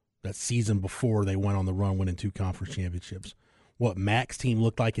 94. That season before they went on the run, winning 2 conference championships. What Mac's team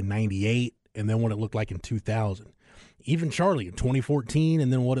looked like in 98, and then what it looked like in 2000. Even Charlie in 2014,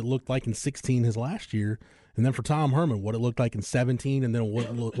 and then what it looked like in 16 his last year. And then for Tom Herman, what it looked like in 17, and then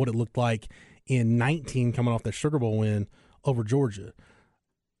what it looked like in 19 coming off that Sugar Bowl win over Georgia.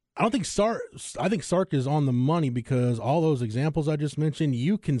 I think Sark is on the money because all those examples I just mentioned,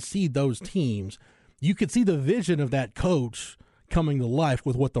 you can see those teams. You could see the vision of that coach coming to life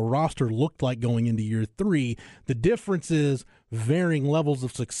with what the roster looked like going into year 3. The difference is varying levels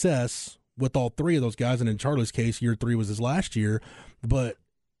of success with all 3 of those guys, and in Charlie's case, year 3 was his last year. But,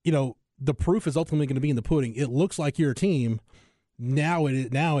 the proof is ultimately going to be in the pudding. It looks like your team. Now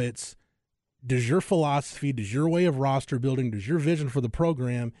it's does your philosophy, does your way of roster building, does your vision for the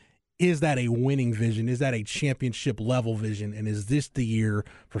program, is that a winning vision? Is that a championship level vision? And is this the year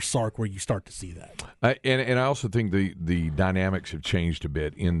for Sark where you start to see that? And I also think the dynamics have changed a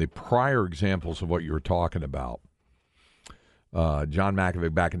bit. In the prior examples of what you were talking about, John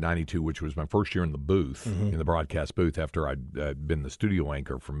Mackovic back in 92, which was my first year in the booth, in the broadcast booth after I'd been the studio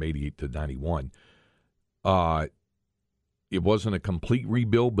anchor from 88 to 91, it wasn't a complete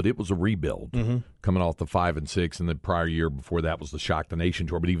rebuild, but it was a rebuild coming off the 5 and 6, and the prior year before that was the Shock the Nation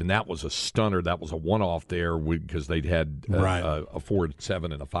tour. But even that was a stunner. That was a one-off there because they'd had a 4 and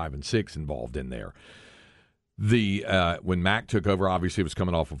 7 and a 5 and 6 involved in there. When Mac took over, obviously it was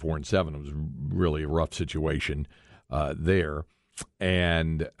coming off a 4 and 7. It was really a rough situation there.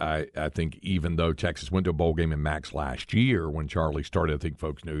 And I think even though Texas went to a bowl game in Mac's last year, when Charlie started, I think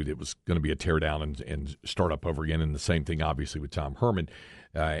folks knew it was going to be a teardown and start up over again. And the same thing, obviously, with Tom Herman.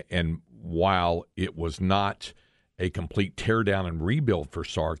 And while it was not a complete teardown and rebuild for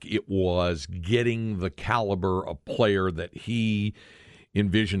Sark, it was getting the caliber of player that he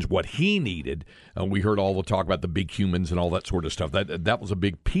envisions what he needed. We heard all the talk about the big humans and all that sort of stuff. That was a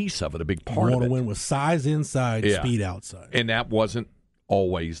big piece of it, a big part of it. Want to win with size inside, speed outside. And that wasn't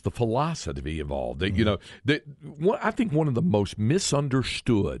always the philosophy involved. I think one of the most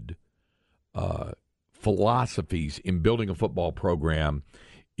misunderstood philosophies in building a football program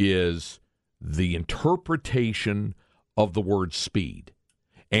is the interpretation of the word speed.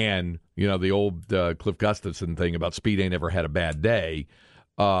 And, the old Cliff Gustafson thing about speed ain't ever had a bad day.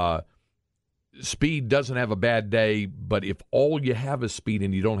 Speed doesn't have a bad day, but if all you have is speed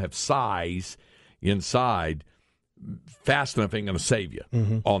and you don't have size inside, fast enough ain't going to save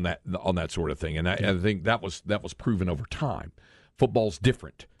you on that sort of thing. And I think that was proven over time. Football's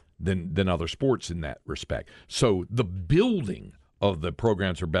different than other sports in that respect. So the building of the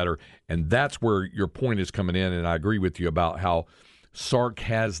programs are better, and that's where your point is coming in. And I agree with you about how Sark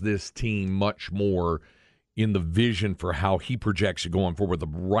has this team much more in the vision for how he projects it going forward, the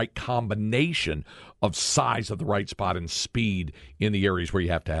right combination of size at the right spot and speed in the areas where you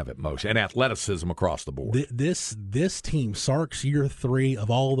have to have it most, and athleticism across the board. This team, Sark's year 3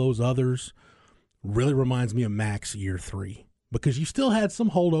 of all those others, really reminds me of Mac's year 3. Because you still had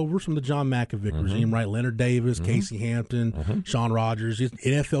some holdovers from the John Mackovic regime, right? Leonard Davis, Casey Hampton, Sean Rogers,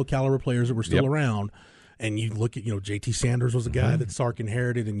 NFL caliber players that were still around. And you look at, J.T. Sanders was a guy that Sark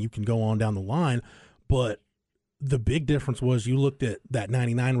inherited, and you can go on down the line. But the big difference was you looked at that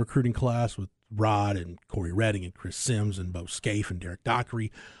 99 recruiting class with Rod and Corey Redding and Chris Sims and Bo Scaife and Derek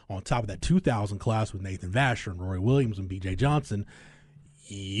Dockery on top of that 2000 class with Nathan Vasher and Roy Williams and B.J. Johnson.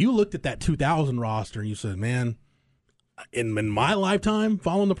 You looked at that 2000 roster and you said, man, in my lifetime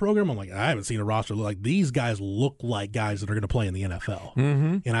following the program, I'm like, I haven't seen a roster look like these guys look like guys that are going to play in the NFL.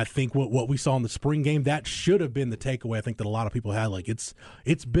 And I think what we saw in the spring game, that should have been the takeaway. I think that a lot of people had, like, it's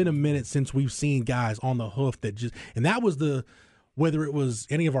been a minute since we've seen guys on the hoof that just, and that was whether it was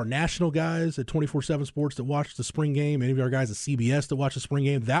any of our national guys at 24/7 Sports that watched the spring game, any of our guys at CBS that watched the spring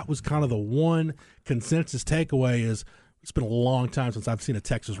game, that was kind of the one consensus takeaway is, it's been a long time since I've seen a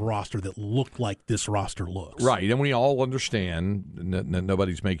Texas roster that looked like this roster looks. Right, and we all understand that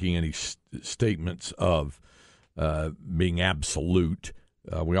nobody's making any statements of being absolute.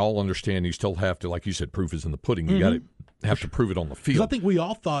 We all understand you still have to, like you said, proof is in the pudding. You got to have to prove it on the field. I think we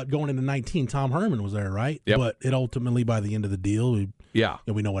all thought going into 19, Tom Herman was there, right? Yep. But it ultimately, by the end of the deal, we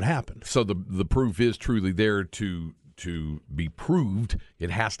know what happened. So the proof is truly there to be proved.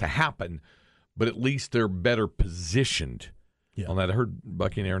 It has to happen, but at least they're better positioned on that. I heard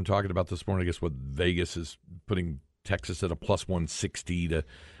Bucky and Aaron talking about this morning. I guess what Vegas is putting Texas at a plus 160 to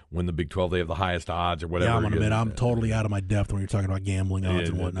win the Big 12. They have the highest odds or whatever. Yeah, I'm going to admit I'm totally out of my depth when you're talking about gambling odds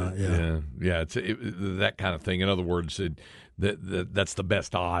and whatnot. Yeah, it's that kind of thing. In other words, that's the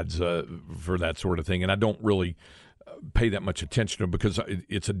best odds for that sort of thing. And I don't really pay that much attention to it because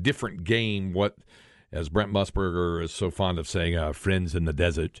it's a different game. What, as Brent Musburger is so fond of saying, friends in the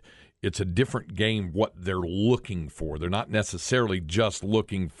desert, it's a different game what they're looking for. They're not necessarily just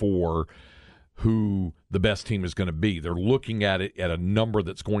looking for who the best team is going to be. They're looking at it at a number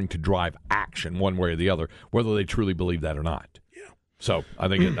that's going to drive action one way or the other, whether they truly believe that or not. Yeah. So I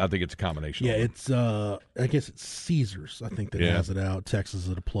think it's a combination. Yeah, it's I guess it's Caesars. I think that has it out. Texas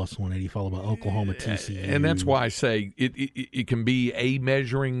at a plus 180, followed by Oklahoma, TCU, and that's why I say it can be a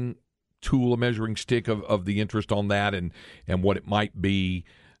measuring tool, a measuring stick of the interest on that and what it might be.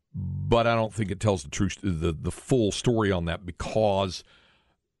 But I don't think it tells the truth, the full story on that because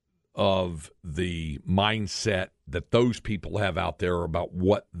of the mindset that those people have out there about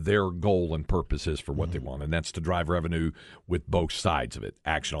what their goal and purpose is for what they want, and that's to drive revenue with both sides of it,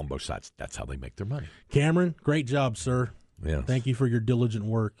 action on both sides. That's how they make their money. Cameron, great job, sir. Yes. Thank you for your diligent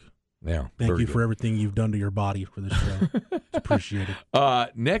work. Yeah, Thank you for everything you've done to your body for this show. It's appreciated.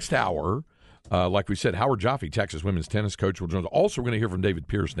 Next hour, like we said, Howard Jaffe, Texas women's tennis coach, will join us. Also, we're going to hear from David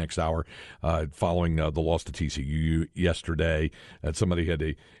Pierce next hour following the loss to TCU yesterday. Somebody had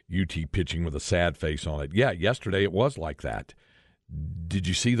a UT pitching with a sad face on it. Yeah, yesterday it was like that. Did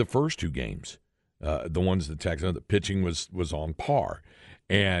you see the first two games? The ones that Texas, the pitching was on par.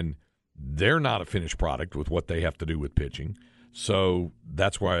 And they're not a finished product with what they have to do with pitching. So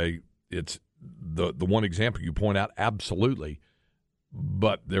that's why it's the one example you point out, absolutely.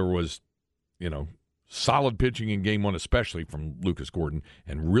 But there was, solid pitching in game one, especially from Lucas Gordon,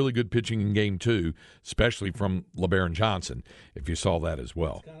 and really good pitching in game two, especially from LeBaron Johnson, if you saw that as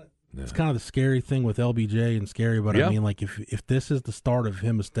well. It's kind of the scary thing with LBJ and scary, but I mean, like if this is the start of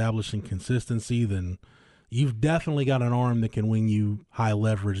him establishing consistency, then you've definitely got an arm that can win you high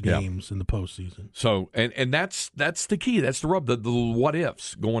leverage games in the postseason. So, and that's the key. That's the rub. The what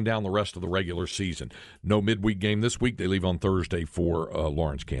ifs going down the rest of the regular season. No midweek game this week. They leave on Thursday for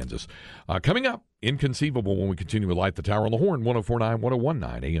Lawrence, Kansas. Coming up, Inconceivable when we continue with Light the Tower on the Horn, 104.9, 101.9,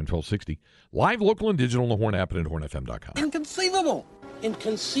 AM 1260. Live, local, and digital on the Horn app and at hornfm.com. Inconceivable.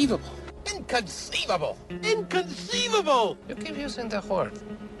 Inconceivable. Inconceivable. Inconceivable. You keep using the word.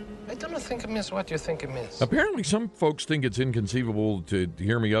 I don't think it means what you think it means. Apparently, some folks think it's inconceivable to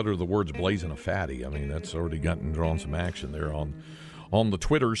hear me utter the words blazing a fatty. I mean, that's already drawn some action there on the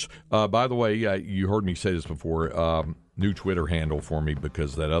Twitters. By the way, you heard me say this before, new Twitter handle for me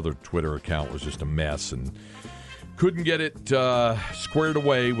because that other Twitter account was just a mess and couldn't get it squared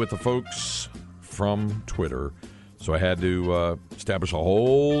away with the folks from Twitter. So I had to establish a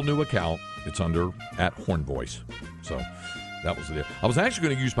whole new account. It's under @HornVoice. So that was the deal. I was actually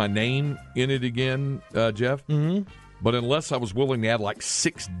going to use my name in it again, Jeff. Mm-hmm. But unless I was willing to add like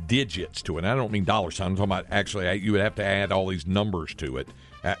 6 digits to it, and I don't mean dollar sign. I'm talking about actually you would have to add all these numbers to it.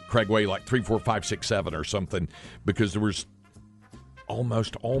 At Craig Way, like 3, 4, 5, 6, 7 or something, because there was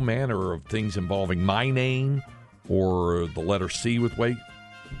almost all manner of things involving my name or the letter C with Way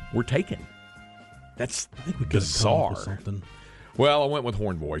were taken. That's bizarre. Something. Well, I went with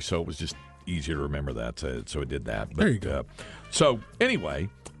Horn Voice, so it was just easier to remember that, so it did that. But, there you go. So, anyway,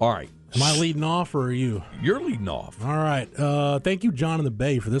 all right. Am I leading off, or are you? You're leading off. All right. Thank you, John in the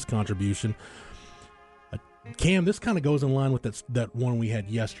Bay, for this contribution. Cam, this kind of goes in line with that one we had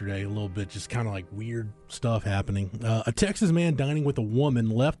yesterday a little bit, just kind of like weird stuff happening. A Texas man dining with a woman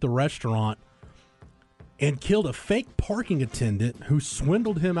left the restaurant and killed a fake parking attendant who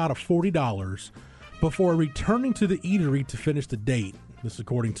swindled him out of $40 before returning to the eatery to finish the date. This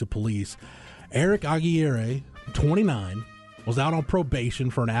according to police. Eric Aguirre, 29, was out on probation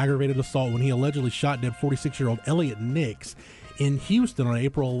for an aggravated assault when he allegedly shot dead 46-year-old Elliot Nix in Houston on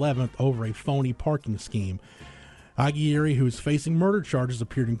April 11th over a phony parking scheme. Aguirre, who is facing murder charges,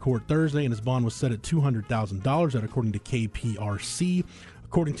 appeared in court Thursday, and his bond was set at $200,000, that according to KPRC.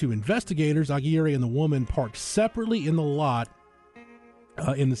 According to investigators, Aguirre and the woman parked separately in the lot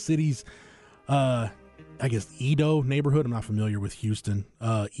in the city's Edo neighborhood. I'm not familiar with Houston.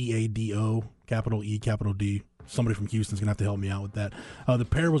 EADO, capital E, capital D, Somebody from Houston's going to have to help me out with that. The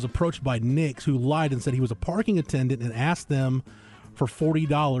pair was approached by Nix, who lied and said he was a parking attendant and asked them for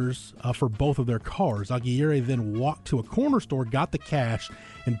 $40 for both of their cars. Aguirre then walked to a corner store, got the cash,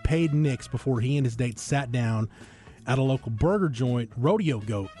 and paid Nix before he and his date sat down at a local burger joint. Rodeo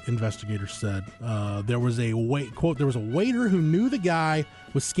Goat, investigators said. There was a waiter who knew the guy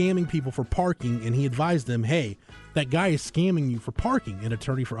was scamming people for parking, and he advised them, hey, that guy is scamming you for parking. An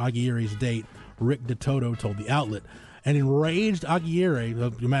attorney for Aguirre's date, Rick DeToto, told the outlet. An enraged Aguirre,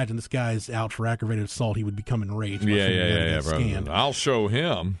 imagine this guy's out for aggravated assault, he would become enraged. Yeah, bro. I'll show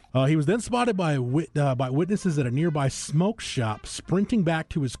him. He was then spotted by witnesses at a nearby smoke shop, sprinting back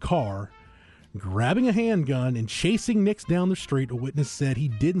to his car, grabbing a handgun and chasing Nix down the street. A witness said he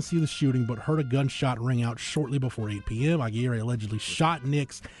didn't see the shooting but heard a gunshot ring out shortly before 8 p.m. Aguirre allegedly shot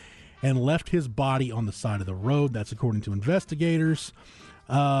Nix and left his body on the side of the road. That's according to investigators.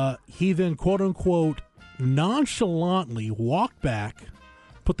 He then, quote-unquote, nonchalantly walked back,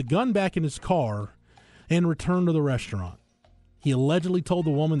 put the gun back in his car, and returned to the restaurant. He allegedly told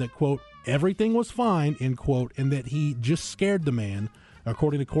the woman that, quote, everything was fine, end quote, and that he just scared the man,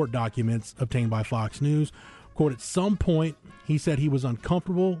 according to court documents obtained by Fox News. Quote, at some point, he said he was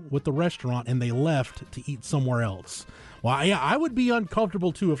uncomfortable with the restaurant and they left to eat somewhere else. Well, yeah, I would be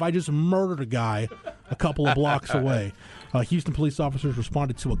uncomfortable, too, if I just murdered a guy a couple of blocks away. Houston police officers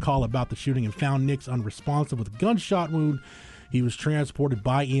responded to a call about the shooting and found Nix unresponsive with a gunshot wound. He was transported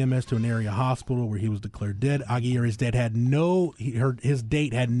by EMS to an area hospital where he was declared dead. Aguirre's date had no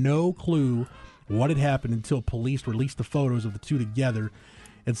clue what had happened until police released the photos of the two together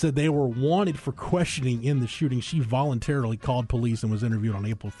and said they were wanted for questioning in the shooting. She voluntarily called police and was interviewed on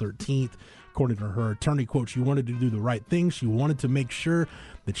April 13th. According to her attorney, quote, she wanted to do the right thing. She wanted to make sure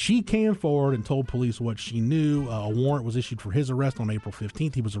that she came forward and told police what she knew. A warrant was issued for his arrest on April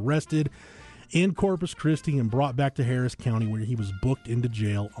 15th. He was arrested in Corpus Christi and brought back to Harris County, where he was booked into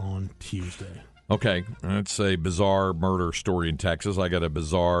jail on Tuesday. Okay, that's a bizarre murder story in Texas. I got a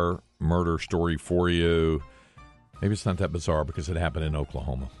bizarre murder story for you. Maybe it's not that bizarre because it happened in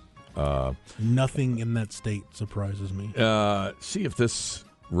Oklahoma. Nothing in that state surprises me. See if this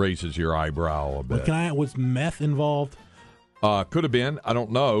raises your eyebrow a bit. Was meth involved? Could have been. I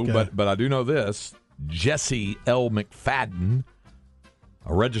don't know, okay. but I do know this. Jesse L. McFadden,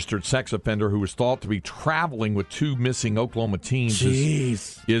 a registered sex offender who was thought to be traveling with two missing Oklahoma teens,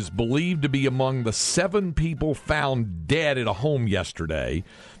 is believed to be among the 7 people found dead at a home yesterday,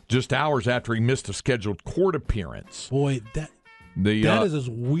 just hours after he missed a scheduled court appearance. Boy, that is as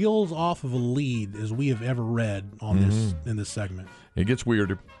wheels off of a lead as we have ever read on this in this segment. It gets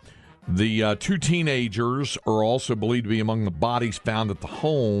weirder. The 2 teenagers are also believed to be among the bodies found at the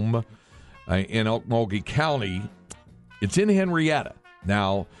home in Okmulgee County. It's in Henrietta.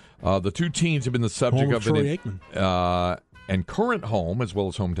 Now, the 2 teens have been the subject of an current home, as well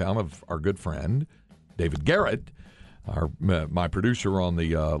as hometown of our good friend, David Garrett, my producer on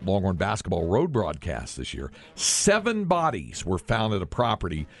the Longhorn Basketball Road broadcast this year. 7 bodies were found at a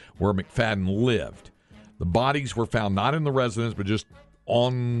property where McFadden lived. The bodies were found not in the residence, but just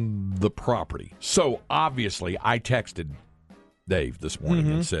on the property. So, obviously, I texted Dave this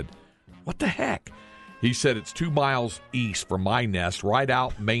morning and said, what the heck? He said it's 2 miles east from my nest, right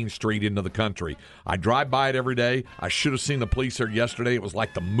out Main Street into the country. I drive by it every day. I should have seen the police there yesterday. It was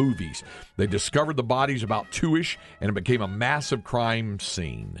like the movies. They discovered the bodies about 2-ish, and it became a massive crime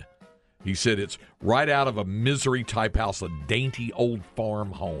scene. He said it's right out of a misery-type house, a dainty old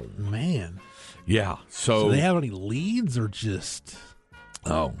farm home. Man. Yeah. So they have any leads or just...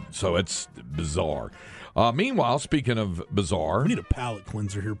 Oh, so it's bizarre. Meanwhile, speaking of bizarre... We need a palate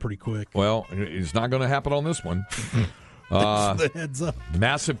cleanser here pretty quick. Well, it's not going to happen on this one. The heads up.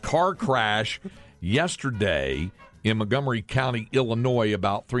 Massive car crash yesterday in Montgomery County, Illinois,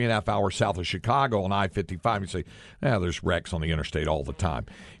 about 3.5 hours south of Chicago on I-55. You say, there's wrecks on the interstate all the time.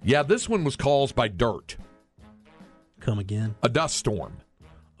 Yeah, this one was caused by dirt. Come again? A dust storm.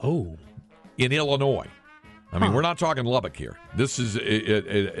 Oh. In Illinois. I mean, we're not talking Lubbock here. This is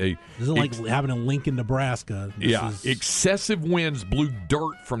This isn't like having a Lincoln, Nebraska. Excessive winds blew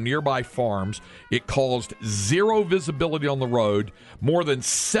dirt from nearby farms. It caused zero visibility on the road. More than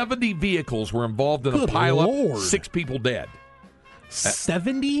 70 vehicles were involved in a pileup. 6 people dead.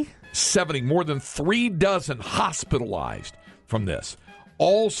 70? 70. More than 36 hospitalized from this.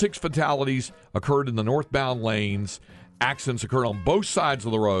 All 6 fatalities occurred in the northbound lanes. Accidents occurred on both sides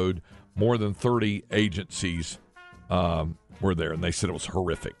of the road. More than 30 agencies were there, and they said it was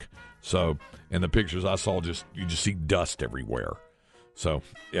horrific. So, in the pictures I saw, you just see dust everywhere. So,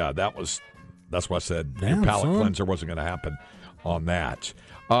 yeah, that's why I said your palate cleanser wasn't going to happen on that.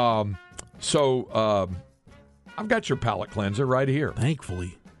 I've got your palate cleanser right here.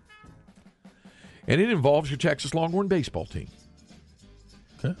 Thankfully. And it involves your Texas Longhorn baseball team.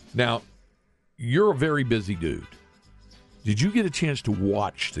 Okay. Now, you're a very busy dude. Did you get a chance to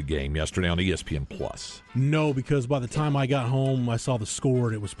watch the game yesterday on ESPN Plus? No, because by the time I got home, I saw the score,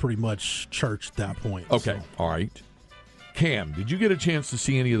 and it was pretty much church at that point. Okay, so. All right. Cam, did you get a chance to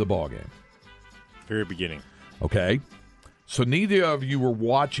see any of the ball game? Very beginning. Okay. So neither of you were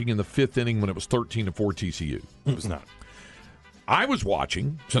watching in the fifth inning when it was 13-4 TCU. It was not. I was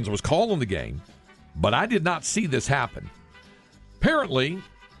watching since I was calling the game, but I did not see this happen. Apparently,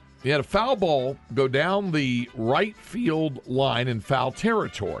 he had a foul ball go down the right field line in foul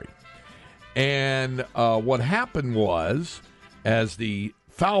territory. And what happened was, as the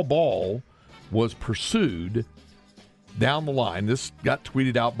foul ball was pursued down the line, this got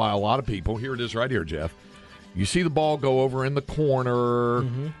tweeted out by a lot of people. Here it is right here, Jeff. You see the ball go over in the corner,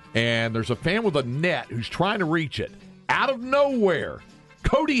 and there's a fan with a net who's trying to reach it. Out of nowhere,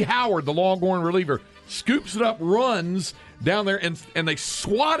 Cody Howard, the Longhorn reliever, scoops it up, runs down there, and they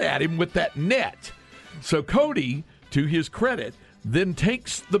swat at him with that net. So Cody, to his credit, then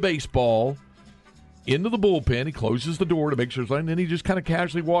takes the baseball into the bullpen. He closes the door to make sure it's and then he just kind of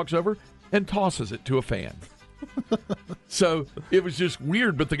casually walks over and tosses it to a fan. So it was just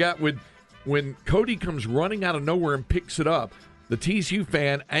weird, but the guy when Cody comes running out of nowhere and picks it up, the TCU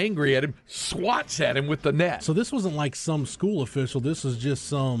fan, angry at him, swats at him with the net. So this wasn't like some school official. This was just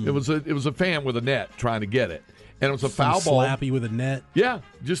some. It was a fan with a net trying to get it, and it was a foul ball. Slappy with a net. Yeah,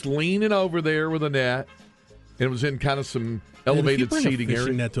 just leaning over there with a net. And it was in kind of some elevated seating area. If you bring a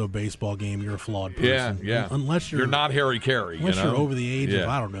fishing net to a baseball game, you're a flawed person. Yeah. Unless you're not Harry Carey. Unless you're over the age of,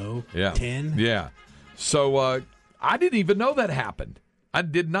 I don't know, 10. Yeah. So I didn't even know that happened. I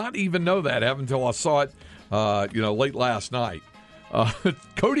did not even know that until I saw it, late last night.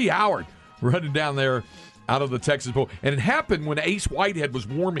 Cody Howard running down there out of the Texas Bull. And it happened when Ace Whitehead was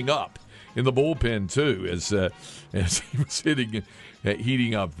warming up in the bullpen, too, as he was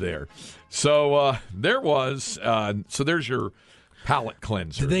heating up there. So there was. So there's your palate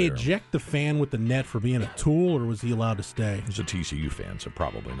cleanser. Did they there. eject the fan with the net for being a tool, or was he allowed to stay? He's a TCU fan, so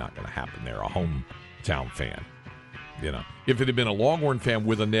probably not going to happen there. A hometown fan. If it had been a Longhorn fan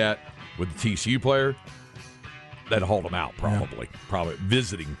with a net with a TCU player, that'd hold him out probably. Yeah. Probably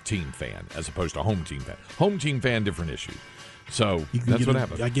visiting team fan as opposed to home team fan. Home team fan, different issue. So that's what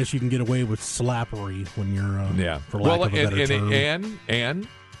happened. I guess you can get away with slappery when you're for lack of a better term. And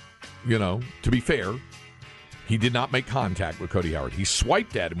to be fair, he did not make contact with Cody Howard. He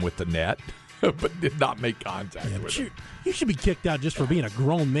swiped at him with the net, but did not make contact with him. You should be kicked out just for being a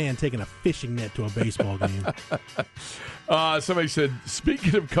grown man taking a fishing net to a baseball game. Somebody said,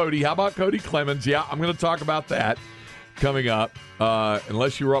 speaking of Cody, how about Cody Clemens? Yeah, I'm going to talk about that coming up.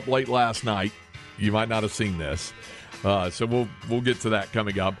 Unless you were up late last night, you might not have seen this. So we'll get to that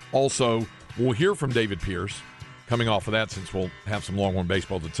coming up. Also, we'll hear from David Pierce coming off of that, since we'll have some Longhorn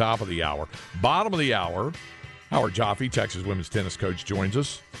baseball at the top of the hour. Bottom of the hour, Howard Jaffe, Texas women's tennis coach, joins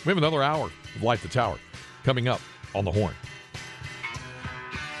us. We have another hour of Light the Tower coming up on the Horn.